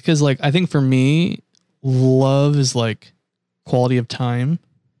think it's because, like, I think for me, love is like quality of time.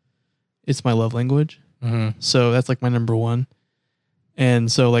 It's my love language. Mm-hmm. So that's like my number one.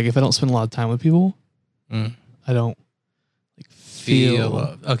 And so, like, if I don't spend a lot of time with people, Mm. I don't like feel Feel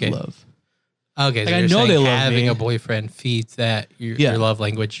love. Okay. love. Okay, so Like, I you're know saying they love having me. a boyfriend feeds that your Yeah. love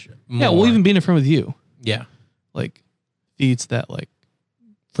language more. Yeah, well, even being in front with you, yeah. like, feeds that, like,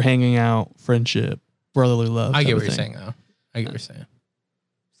 for hanging out, friendship, brotherly love. I type get of what you're thing. saying, though. I get what you're saying.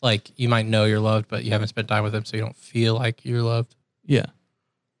 It's like you might know you're loved, but you haven't spent time with them, so you don't feel like you're loved. Yeah.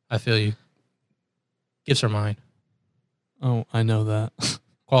 I feel you. Gifts are mine. Oh, I know that.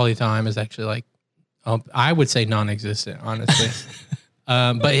 Quality time is actually like, I would say non-existent, honestly.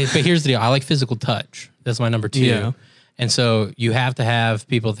 But here's the deal. I like physical touch. That's my number 2. Yeah. And so you have to have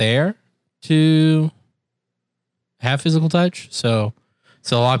people there to have physical touch. So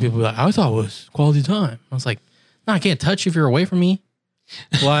a lot of people be like, I thought it was quality time. I was like, no, I can't touch you if you're away from me.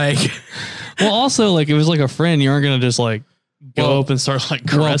 Like, Well, also, like, if it was like a friend, you aren't gonna just like go Well- up and start like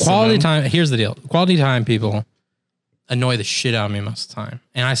well, caressing quality them. time. Here's the deal. Quality time people annoy the shit out of me most of the time.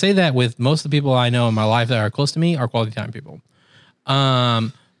 And I say that with most of the people I know in my life that are close to me are quality time people.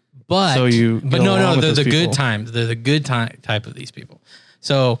 But So you but get no, along with they're those the good people. times. They're the good time type of these people.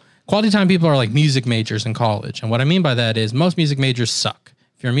 So quality time people are like music majors in college. And what I mean by that is most music majors suck.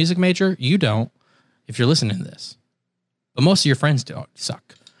 If you're a music major, you don't, if you're listening to this. But most of your friends don't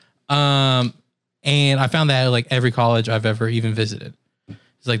suck. And I found that at like every college I've ever even visited.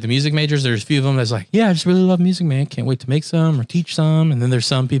 It's like the music majors, there's a few of them that's like, yeah, I just really love music, man. Can't wait to make some or teach some. And then there's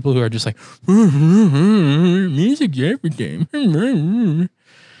some people who are just like, music's everything.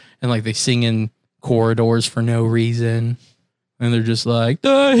 And like they sing in corridors for no reason. And they're just like,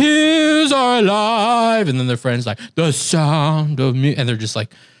 the hills are alive. And then their friends like, the sound of me. And they're just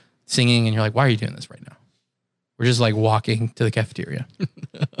like singing. And you're like, why are you doing this right now? We're just like walking to the cafeteria.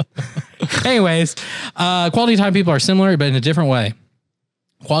 Anyways, quality time people are similar, but in a different way.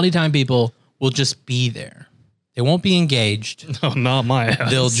 Quality time people will just be there. They won't be engaged. No, not my ass.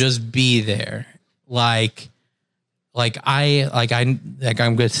 They'll just be there. Like I'm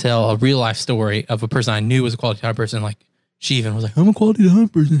going to tell a real life story of a person I knew was a quality time person. Like she even was like, I'm a quality time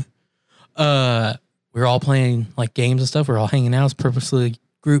person. We were all playing like games and stuff. We were all hanging out. It's purposely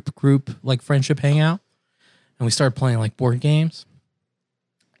group like friendship hangout. And we started playing like board games.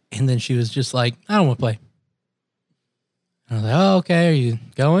 And then she was just like, I don't want to play. And I was like, oh, okay. Are you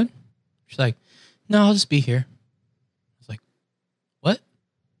going? She's like, no, I'll just be here. I was like, what?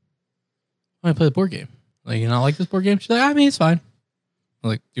 I want to play the board game. Like, you not like this board game? She's like, I mean, it's fine. I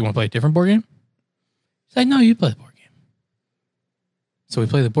was like, do you want to play a different board game? She's like, no, you play the board game. So we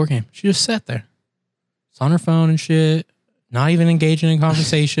played the board game. She just sat there. It's on her phone and shit. Not even engaging in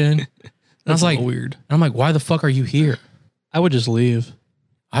conversation. And I was like, weird. and I'm like, why the fuck are you here? I would just leave.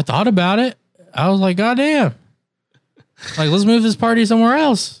 I thought about it. I was like, God damn. Like, let's move this party somewhere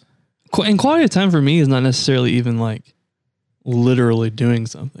else. And quality of time for me is not necessarily even like literally doing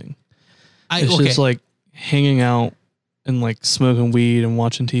something. It's just like hanging out and like smoking weed and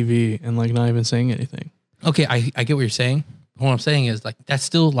watching TV and like not even saying anything. Okay, I get what you're saying. What I'm saying is like that's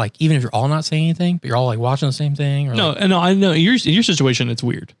still like even if you're all not saying anything, but you're all like watching the same thing. Or No, like, no, I know in your situation it's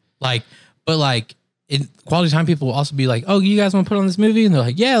weird. like, but like quality time people will also be like, oh, you guys want to put on this movie? And they're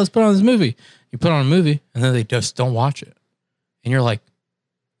like, yeah, let's put on this movie. You put on a movie and then they just don't watch it. And you're like,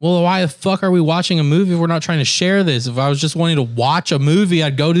 well, why the fuck are we watching a movie if we're not trying to share this? If I was just wanting to watch a movie,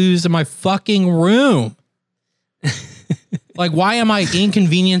 I'd go do this in my fucking room. Like, why am I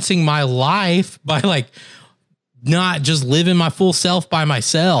inconveniencing my life by like not just living my full self by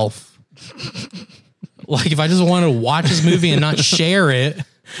myself? Like, if I just wanted to watch this movie and not share it,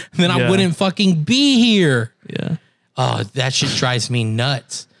 then I wouldn't fucking be here. Yeah. Oh, that shit drives me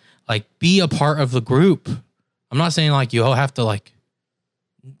nuts. Like, be a part of the group. I'm not saying like you all have to like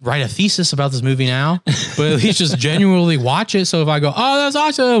write a thesis about this movie now, but at least just genuinely watch it. So if I go, oh, that's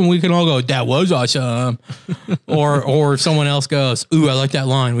awesome, we can all go, that was awesome. or if someone else goes, ooh, I like that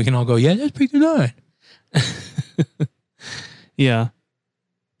line, we can all go, yeah, that's a pretty good line. Yeah.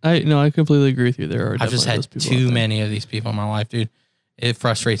 I completely agree with you. There are I've just had too many of these people in my life, dude. It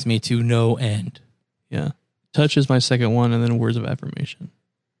frustrates me to no end. Yeah. Touch is my second one, and then words of affirmation.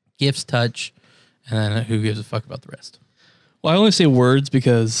 Gifts, touch, and then who gives a fuck about the rest? Well, I only say words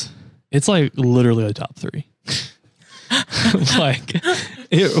because it's like literally a top 3. Like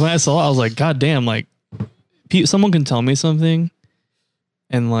when I saw it, I was like, God damn, like someone can tell me something.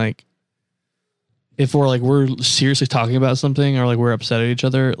 And like, if we're seriously talking about something or like we're upset at each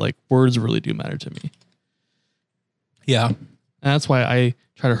other, like words really do matter to me. Yeah. And that's why I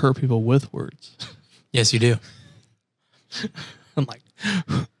try to hurt people with words. Yes, you do. I'm like,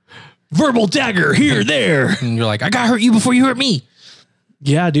 verbal dagger here, there. And you're like, I got to hurt you before you hurt me.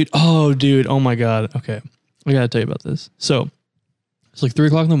 Yeah, dude. Oh, dude. Oh my God. Okay. I got to tell you about this. So it's like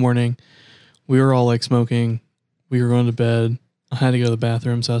 3:00 in the morning. We were all like smoking. We were going to bed. I had to go to the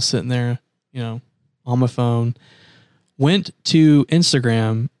bathroom. So I was sitting there, on my phone, went to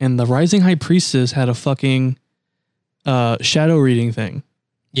Instagram, and the Rising High Priestess had a fucking shadow reading thing.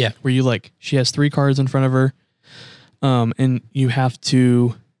 Yeah. Where she has 3 cards in front of her. And you have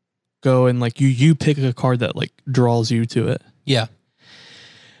to go and like you pick a card that like draws you to it. Yeah.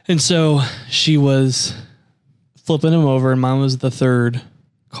 And so she was flipping them over, and mine was the 3rd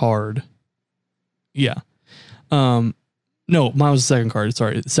card. Yeah. No, mine was the 2nd card.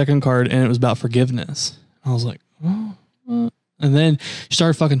 Sorry, the 2nd card, and it was about forgiveness. I was like, oh. And then she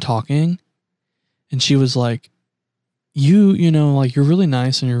started fucking talking, and she was like, like you're really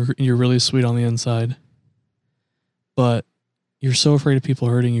nice and you're really sweet on the inside, but you're so afraid of people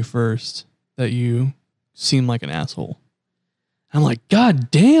hurting you first that you seem like an asshole. I'm like,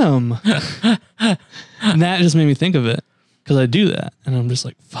 God damn. And that just made me think of it because I do that. And I'm just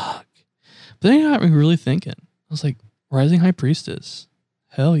like, fuck. But then it got me really thinking. I was like, Rising High Priestess.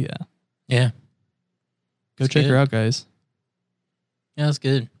 Hell yeah. Yeah. Go check her out, guys. Yeah, that's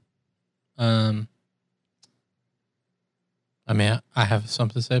good. I mean, I have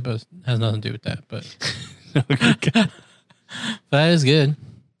something to say, but it has nothing to do with that. But but that is good.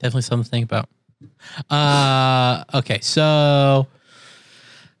 Definitely something to think about. Okay, so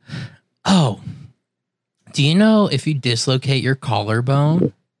do you know if you dislocate your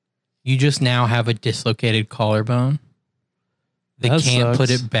collarbone, you just now have a dislocated collarbone? They can't put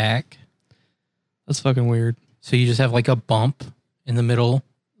it back. That's fucking weird. So you just have like a bump in the middle,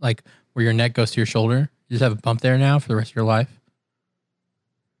 like where your neck goes to your shoulder. You just have a bump there now for the rest of your life.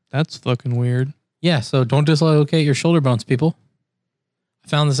 That's fucking weird. Yeah, so don't dislocate your shoulder bones, people. I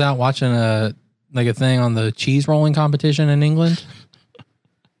found this out watching a thing on the cheese rolling competition in England.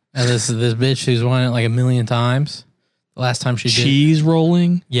 And this bitch who's won it like 1 million times. The last time she did cheese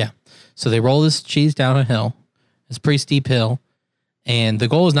rolling? Yeah. So they roll this cheese down a hill. It's a pretty steep hill. And the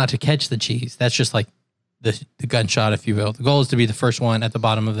goal is not to catch the cheese. That's just like the gunshot, if you will. The goal is to be the first one at the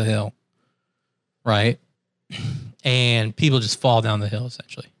bottom of the hill. Right? And people just fall down the hill,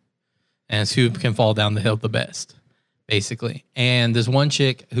 essentially. And it's who can fall down the hill the best, basically. And there's one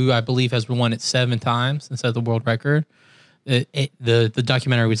chick who I believe has won it 7 times and set the world record. The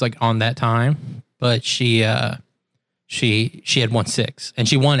documentary was like on that time, but she had won 6, and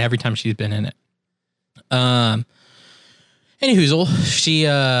she won every time she's been in it. Anyhoozle, she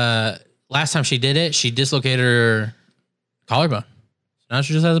last time she did it, she dislocated her collarbone. So now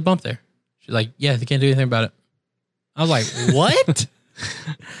she just has a bump there. She's like, yeah, they can't do anything about it. I was like, what?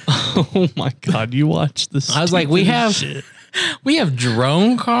 Oh my God, you watched this. I was like, we have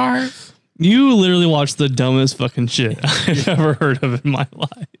drone cars. You literally watched the dumbest fucking shit I've ever heard of in my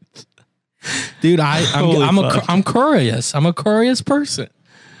life. Dude, I'm curious. I'm a curious person.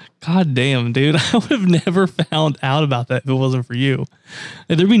 God damn, dude. I would have never found out about that if it wasn't for you.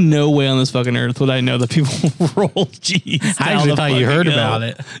 Like, there'd be no way on this fucking earth would I know that people roll cheese. I actually thought you heard about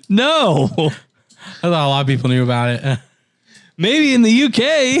it. No. I thought a lot of people knew about it. Maybe in the UK.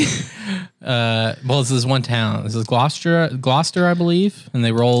 Well, this is one town. This is Gloucester, I believe, and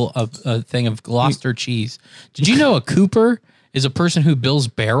they roll a thing of Gloucester cheese. Did you know a Cooper is a person who builds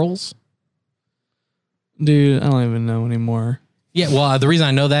barrels? Dude, I don't even know anymore. Yeah, well, the reason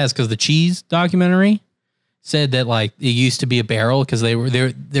I know that is because the Cheese documentary said that like it used to be a barrel because they were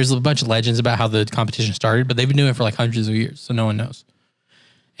there. There's a bunch of legends about how the competition started, but they've been doing it for like hundreds of years, so no one knows.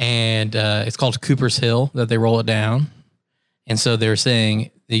 And it's called Cooper's Hill that they roll it down. And so they were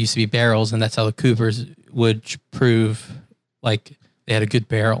saying there used to be barrels, and that's how the Coopers would prove like they had a good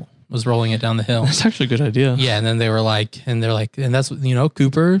barrel was rolling it down the hill. That's actually a good idea. Yeah, and then they're like, and that's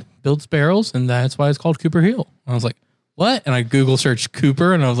Cooper builds barrels, and that's why it's called Cooper Hill. I was like, what? And I Google searched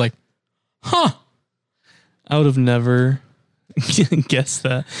Cooper, and I was like, huh. I would have never guessed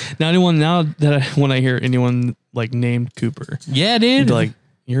that. When I hear anyone like named Cooper, Yeah, I'd dude. be like,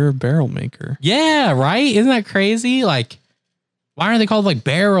 you're a barrel maker. Yeah, right? Isn't that crazy? Like, why aren't they called like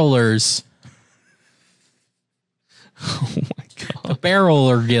barrelers? Oh my god. The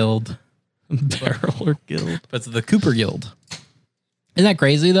Barreler Guild. Barreler Guild. But it's the Cooper Guild. Isn't that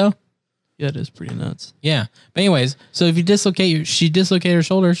crazy though? Yeah, it is pretty nuts. Yeah. But anyways, so if you she dislocated her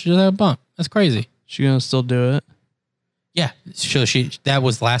shoulder, she doesn't have a bump. That's crazy. She gonna still do it? Yeah. So that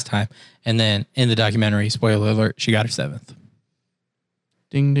was last time. And then in the documentary, spoiler alert, she got her 7th.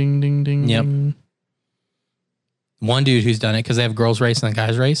 Ding ding ding ding. Yep. Ding. One dude who's done it, because they have girls race and a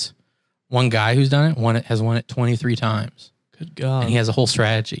guys race. One guy who's done it has won it 23 times. Good God. And he has a whole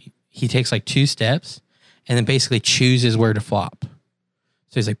strategy. He takes like 2 steps and then basically chooses where to flop.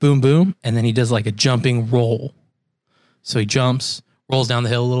 So he's like, boom, boom. And then he does like a jumping roll. So he jumps, rolls down the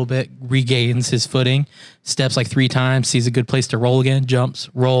hill a little bit, regains his footing, steps like 3 times, sees a good place to roll again,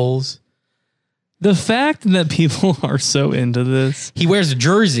 jumps, rolls. The fact that people are so into this. He wears a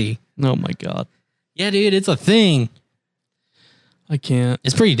jersey. Oh my God. Yeah, dude, it's a thing. I can't.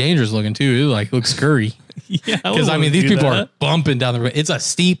 It's pretty dangerous looking too. It like looks scurry. Yeah. Because I mean, these people are bumping down the road. It's a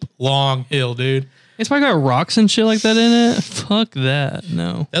steep, long hill, dude. It's probably got rocks and shit like that in it. Fuck that.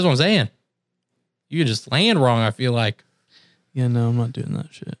 No. That's what I'm saying. You could just land wrong, I feel like. Yeah, no, I'm not doing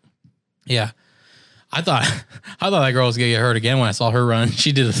that shit. Yeah. I thought that girl was gonna get hurt again when I saw her run.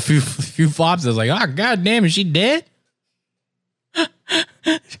 She did a few flops. I was like, oh god damn, is she dead?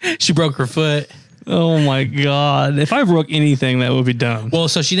 She broke her foot. Oh my God. If I broke anything, that would be done. Well,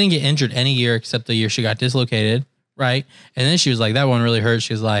 so she didn't get injured any year except the year she got dislocated, right? And then she was like, that one really hurt.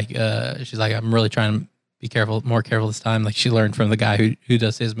 She was like, I'm really trying to be more careful this time. Like she learned from the guy who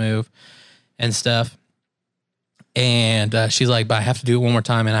does his move and stuff. And she's like, but I have to do it one more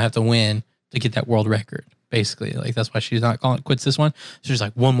time and I have to win to get that world record. Basically, like that's why she's not calling it quits this one. So she's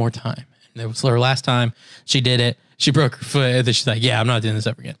like, one more time. And it was her last time. She did it. She broke her foot. And then she's like, yeah, I'm not doing this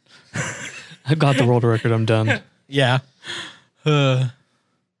ever again. I got the world record. I'm done. Yeah. But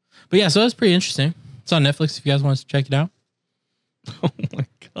yeah, so that's pretty interesting. It's on Netflix if you guys want to check it out. Oh my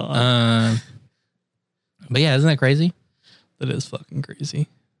God. But yeah, isn't that crazy? That is fucking crazy.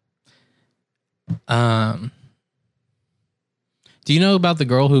 Do you know about the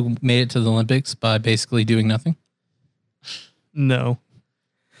girl who made it to the Olympics by basically doing nothing? No.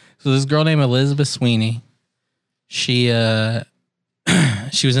 So this girl named Elizabeth Sweeney, she was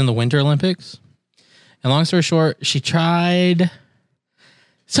in the Winter Olympics. And long story short, she was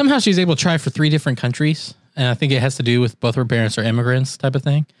able to try for 3 different countries. And I think it has to do with both her parents are immigrants type of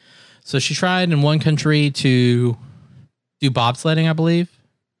thing. So she tried in one country to do bobsledding, I believe,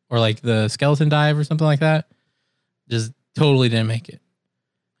 or like the skeleton dive or something like that. Just totally didn't make it.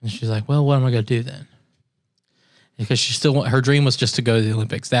 And she's like, well, what am I going to do then? Because her dream was just to go to the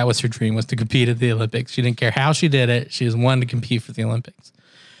Olympics. That was her dream, was to compete at the Olympics. She didn't care how she did it. She just wanted to compete for the Olympics.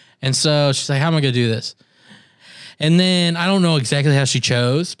 And so she's like, how am I going to do this? And then I don't know exactly how she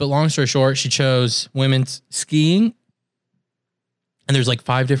chose, but long story short, she chose women's skiing. And there's like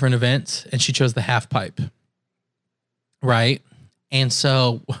 5 different events, and she chose the half pipe. Right? And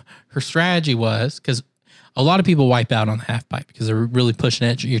so her strategy was, because a lot of people wipe out on the half pipe because they're really pushing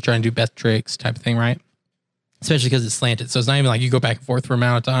it. You're trying to do best tricks type of thing, right? Especially because it's slanted. So it's not even like you go back and forth for an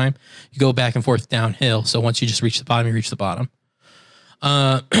amount of time. You go back and forth downhill. So once you just reach the bottom, you reach the bottom.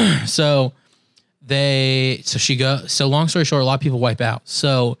 So long story short, a lot of people wipe out.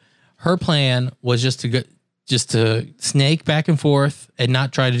 So her plan was just to snake back and forth and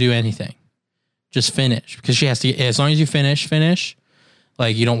not try to do anything. Just finish, because she has to, as long as you finish,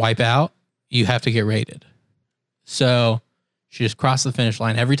 like you don't wipe out, you have to get rated. So she just crossed the finish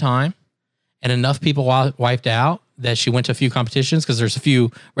line every time. And enough people wiped out that she went to a few competitions, because there's a few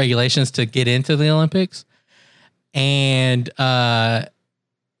regulations to get into the Olympics. And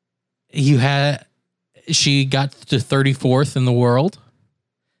she got to 34th in the world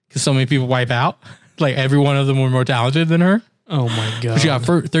because so many people wipe out. Like every one of them were more talented than her. Oh my God. She got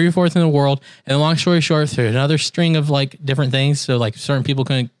 34th in the world. And long story short, through another string of like different things, so like certain people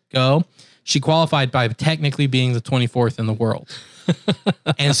couldn't go, she qualified by technically being the 24th in the world.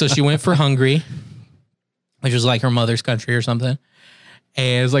 And so she went for Hungary, which was like her mother's country or something.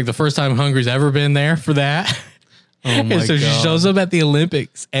 And it's like the first time Hungary's ever been there for that. Oh my And so God. she shows up at the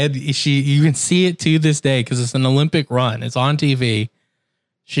Olympics, and you can see it to this day because it's an Olympic run. It's on TV.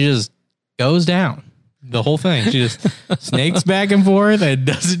 She just goes down the whole thing. She just snakes back and forth and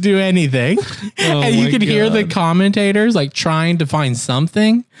doesn't do anything. And you my can hear the God. commentators like trying to find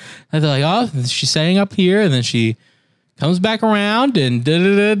something. And they're like, oh, she's setting up here, and then she comes back around and da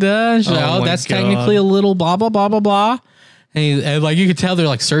da da da. She's like, Oh oh, my that's God. technically a little blah blah blah blah blah. And like you could tell they're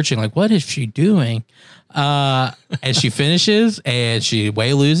like searching, like, what is she doing? And she finishes and she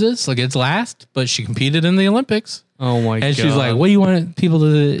loses, like it's last, but she competed in the Olympics. Oh my God. And she's like, what do you want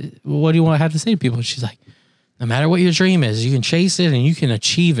to have to say to people? And she's like, no matter what your dream is, you can chase it and you can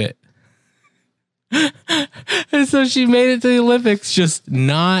achieve it. And so she made it to the Olympics, just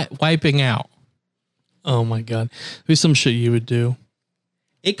not wiping out. Oh my God. It'd be some shit you would do.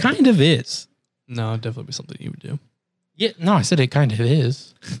 It kind of is. No, it'd definitely be something you would do. Yeah, no, I said it kind of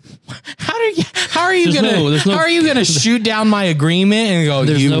is. How are you There's gonna shoot down my agreement and go?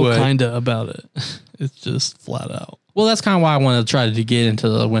 There's You no would. kinda about it. It's just flat out. Well, that's kind of why I wanted to try to get into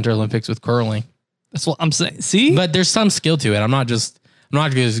the Winter Olympics with curling. That's what I'm saying. See? But there's some skill to it. I'm not just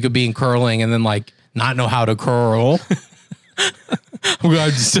being curling and then like not know how to curl. I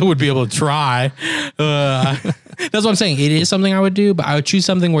still would be able to try. That's what I'm saying. It is something I would do, but I would choose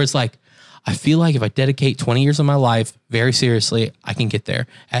something where it's like, I feel like if I dedicate 20 years of my life very seriously, I can get there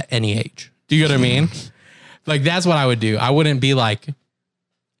at any age. Do you get what I mean? Like, that's what I would do. I wouldn't be like,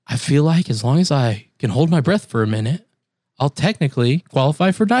 I feel like as long as I can hold my breath for a minute, I'll technically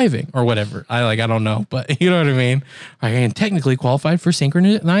qualify for diving or whatever. I don't know, but you know what I mean? I can technically qualify for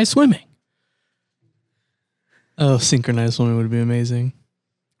synchronized swimming. Oh, synchronized swimming would be amazing.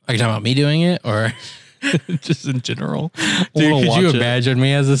 Are you talking about me doing it or? Just in general. Dude, Wanna could you watch it. imagine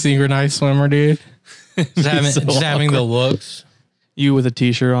me as a synchronized swimmer, dude? Just having the looks. You with a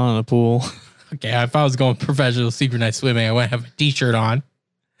t-shirt on in a pool. Okay, if I was going professional synchronized swimming, I wouldn't have a t-shirt on.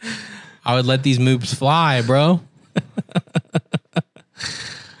 I would let these moves fly, bro. It's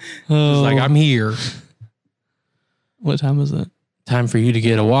like, I'm here. What time is it? Time for you to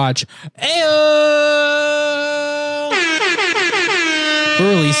get a watch. Ayo!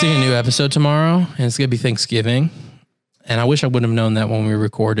 We're releasing a new episode tomorrow, and it's going to be Thanksgiving. And I wish I would have known that when we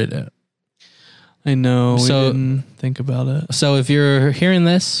recorded it. I know. So- We didn't think about it. So if you're hearing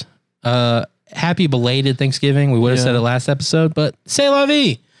this, happy belated Thanksgiving. We would have Yeah. said it last episode, but c'est la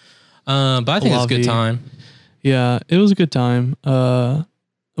vie. But I think it's a good La vie. time. Yeah, it was a good time.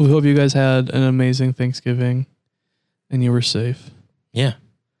 We hope you guys had an amazing Thanksgiving and you were safe Yeah.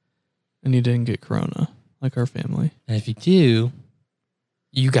 and you didn't get corona like our family. And if you do,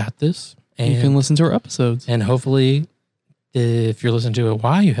 you got this. And, You can listen to our episodes. and hopefully, if you're listening to it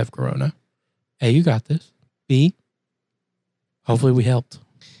while you have Corona, A, you got this. B, hopefully we helped.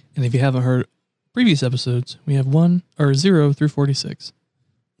 And if you haven't heard previous episodes, we have 0 through 46.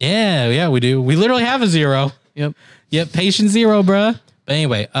 Yeah, we do. We literally have a 0. Yep. Yep, patient 0, bruh. But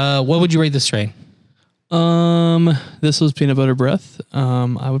anyway, what would you rate this strain? This was peanut butter breath.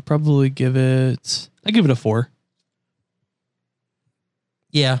 I would probably give it a 4.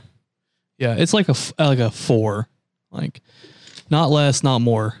 Yeah. Yeah, it's like a 4. Like not less, not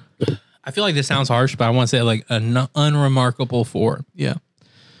more. I feel like this sounds harsh, but I want to say like an unremarkable 4. Yeah.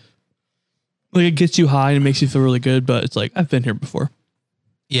 Like it gets you high and it makes you feel really good, but it's like I've been here before.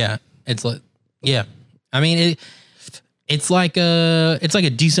 Yeah, it's like, yeah. I mean, it's like a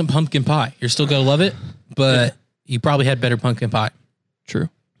decent pumpkin pie. You're still gonna love it, but you probably had better pumpkin pie. True.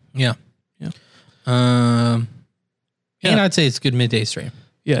 Yeah. Yeah. And Yeah. I'd say it's a good midday strain.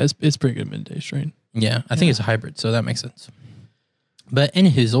 Yeah, it's pretty good midday strain. Yeah, I think it's a hybrid, so that makes sense. But in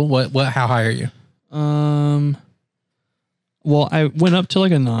Hizzle, what? How high are you? Well, I went up to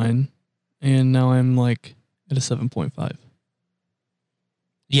like a 9, and now I'm like at a 7.5.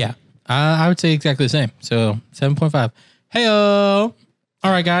 Yeah, I would say exactly the same. So 7.5. Heyo.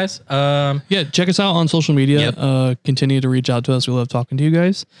 All right, guys. Yeah, check us out on social media. Yep. Continue to reach out to us. We love talking to you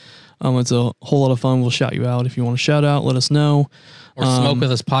guys. It's a whole lot of fun. We'll shout you out if you want to shout out. Let us know. Or Smoke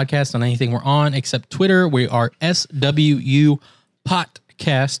With Us podcast on anything we're on except Twitter. We are SWU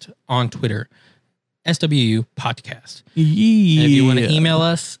Podcast on Twitter. SWU Podcast. Yeah. And if you want to email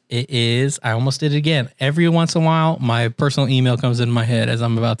us, it is, I almost did it again. Every once in a while, my personal email comes in my head as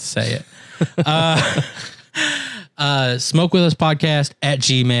I'm about to say it.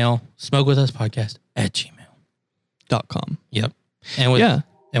 smokewithuspodcast@gmail. smokewithuspodcast@gmail.com. Yep. And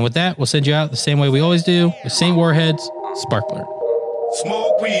with that, we'll send you out the same way we always do with St. Warhead's Sparkler.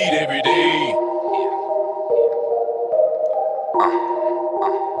 Smoke weed every day.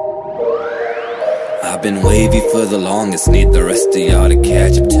 I've been wavy for the longest, need the rest of y'all to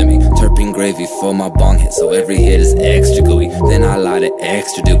catch up to me. Terpene gravy for my bong hit, so every hit is extra gooey. Then I light it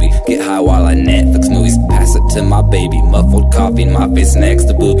extra doobie, get high while I Netflix movies. Pass it to my baby, muffled coffee in my face next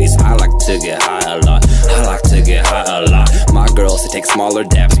to boobies. I like to get high a lot, I like to get high a lot. My girl said take smaller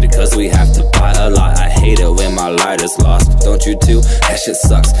dabs because we have to buy a lot. I hate it when my lighter's lost, don't you too? That shit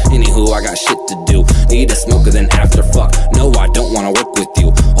sucks, anywho I got shit to do. Need a smoker then after fuck, no I don't wanna work with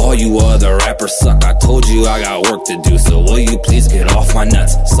you. All you other rappers suck, I told you I got work to do, so will you please get off my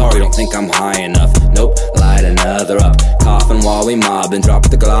nuts? Sorry, don't think I'm high enough. Nope, light another up. Coughing while we mob and drop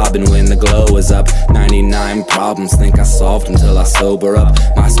the glob, and when the glow is up, 99 problems think I solved until I sober up.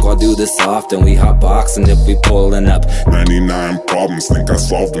 My squad do this often, we hot boxing if we pulling up. 99 problems, think I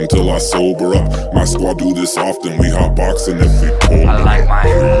solved until I sober up. My squad do this often, we hot boxing if we pull up.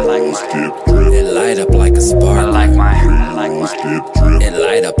 Skip drip. It light up like a spark. Skip drip. It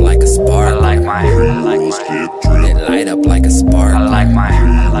light up like a spark. Skip drip. It light up like a spark. Skip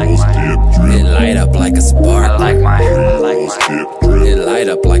drip. It light up like a spark. Skip drip. It light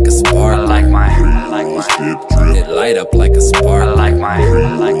up like a spark. Skip drip. It light up like a spark.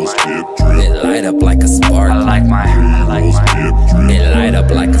 Skip drip. It light up like a spark. Skip drip. It light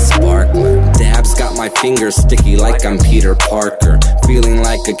up like a spark. Dabs got my fingers sticky like I'm Peter Parker. Feeling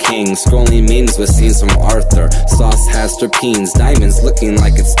like a king, scrolling memes with scenes from Arthur. Sauce has terpenes, diamonds looking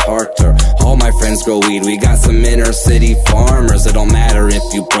like it's tartar. All my friends grow weed, we got some inner city farmers. It don't matter if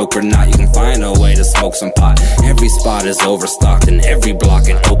you broke or not, you can find a way to smoke some pot. Every spot is overstocked and every block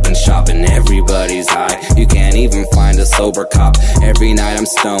an open shop, and everybody's high, you can't even find a sober cop. Every night I'm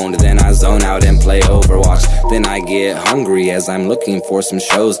stoned, then I zone out and play Overwatch. Then I get hungry as I'm looking for some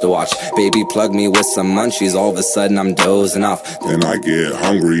shows to watch. Baby plug me with some munchies, all of a sudden I'm dozing off. Then I get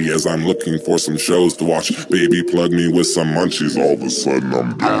hungry as I'm looking for some shows to watch. Baby plug me with some munchies, all of a sudden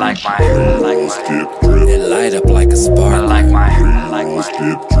I'm done. Skip drip. It light up like a spark.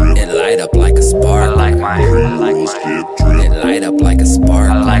 Skip drip. It light up like a spark. Skip drip. It light up like a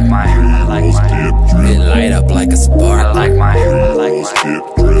spark. Skip drip. It light up like a spark. Skip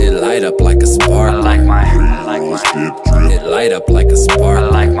drip. It light up like a spark. Skip drip. It light up like a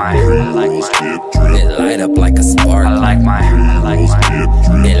spark. Skip drip. It light up like a spark. Skip drip.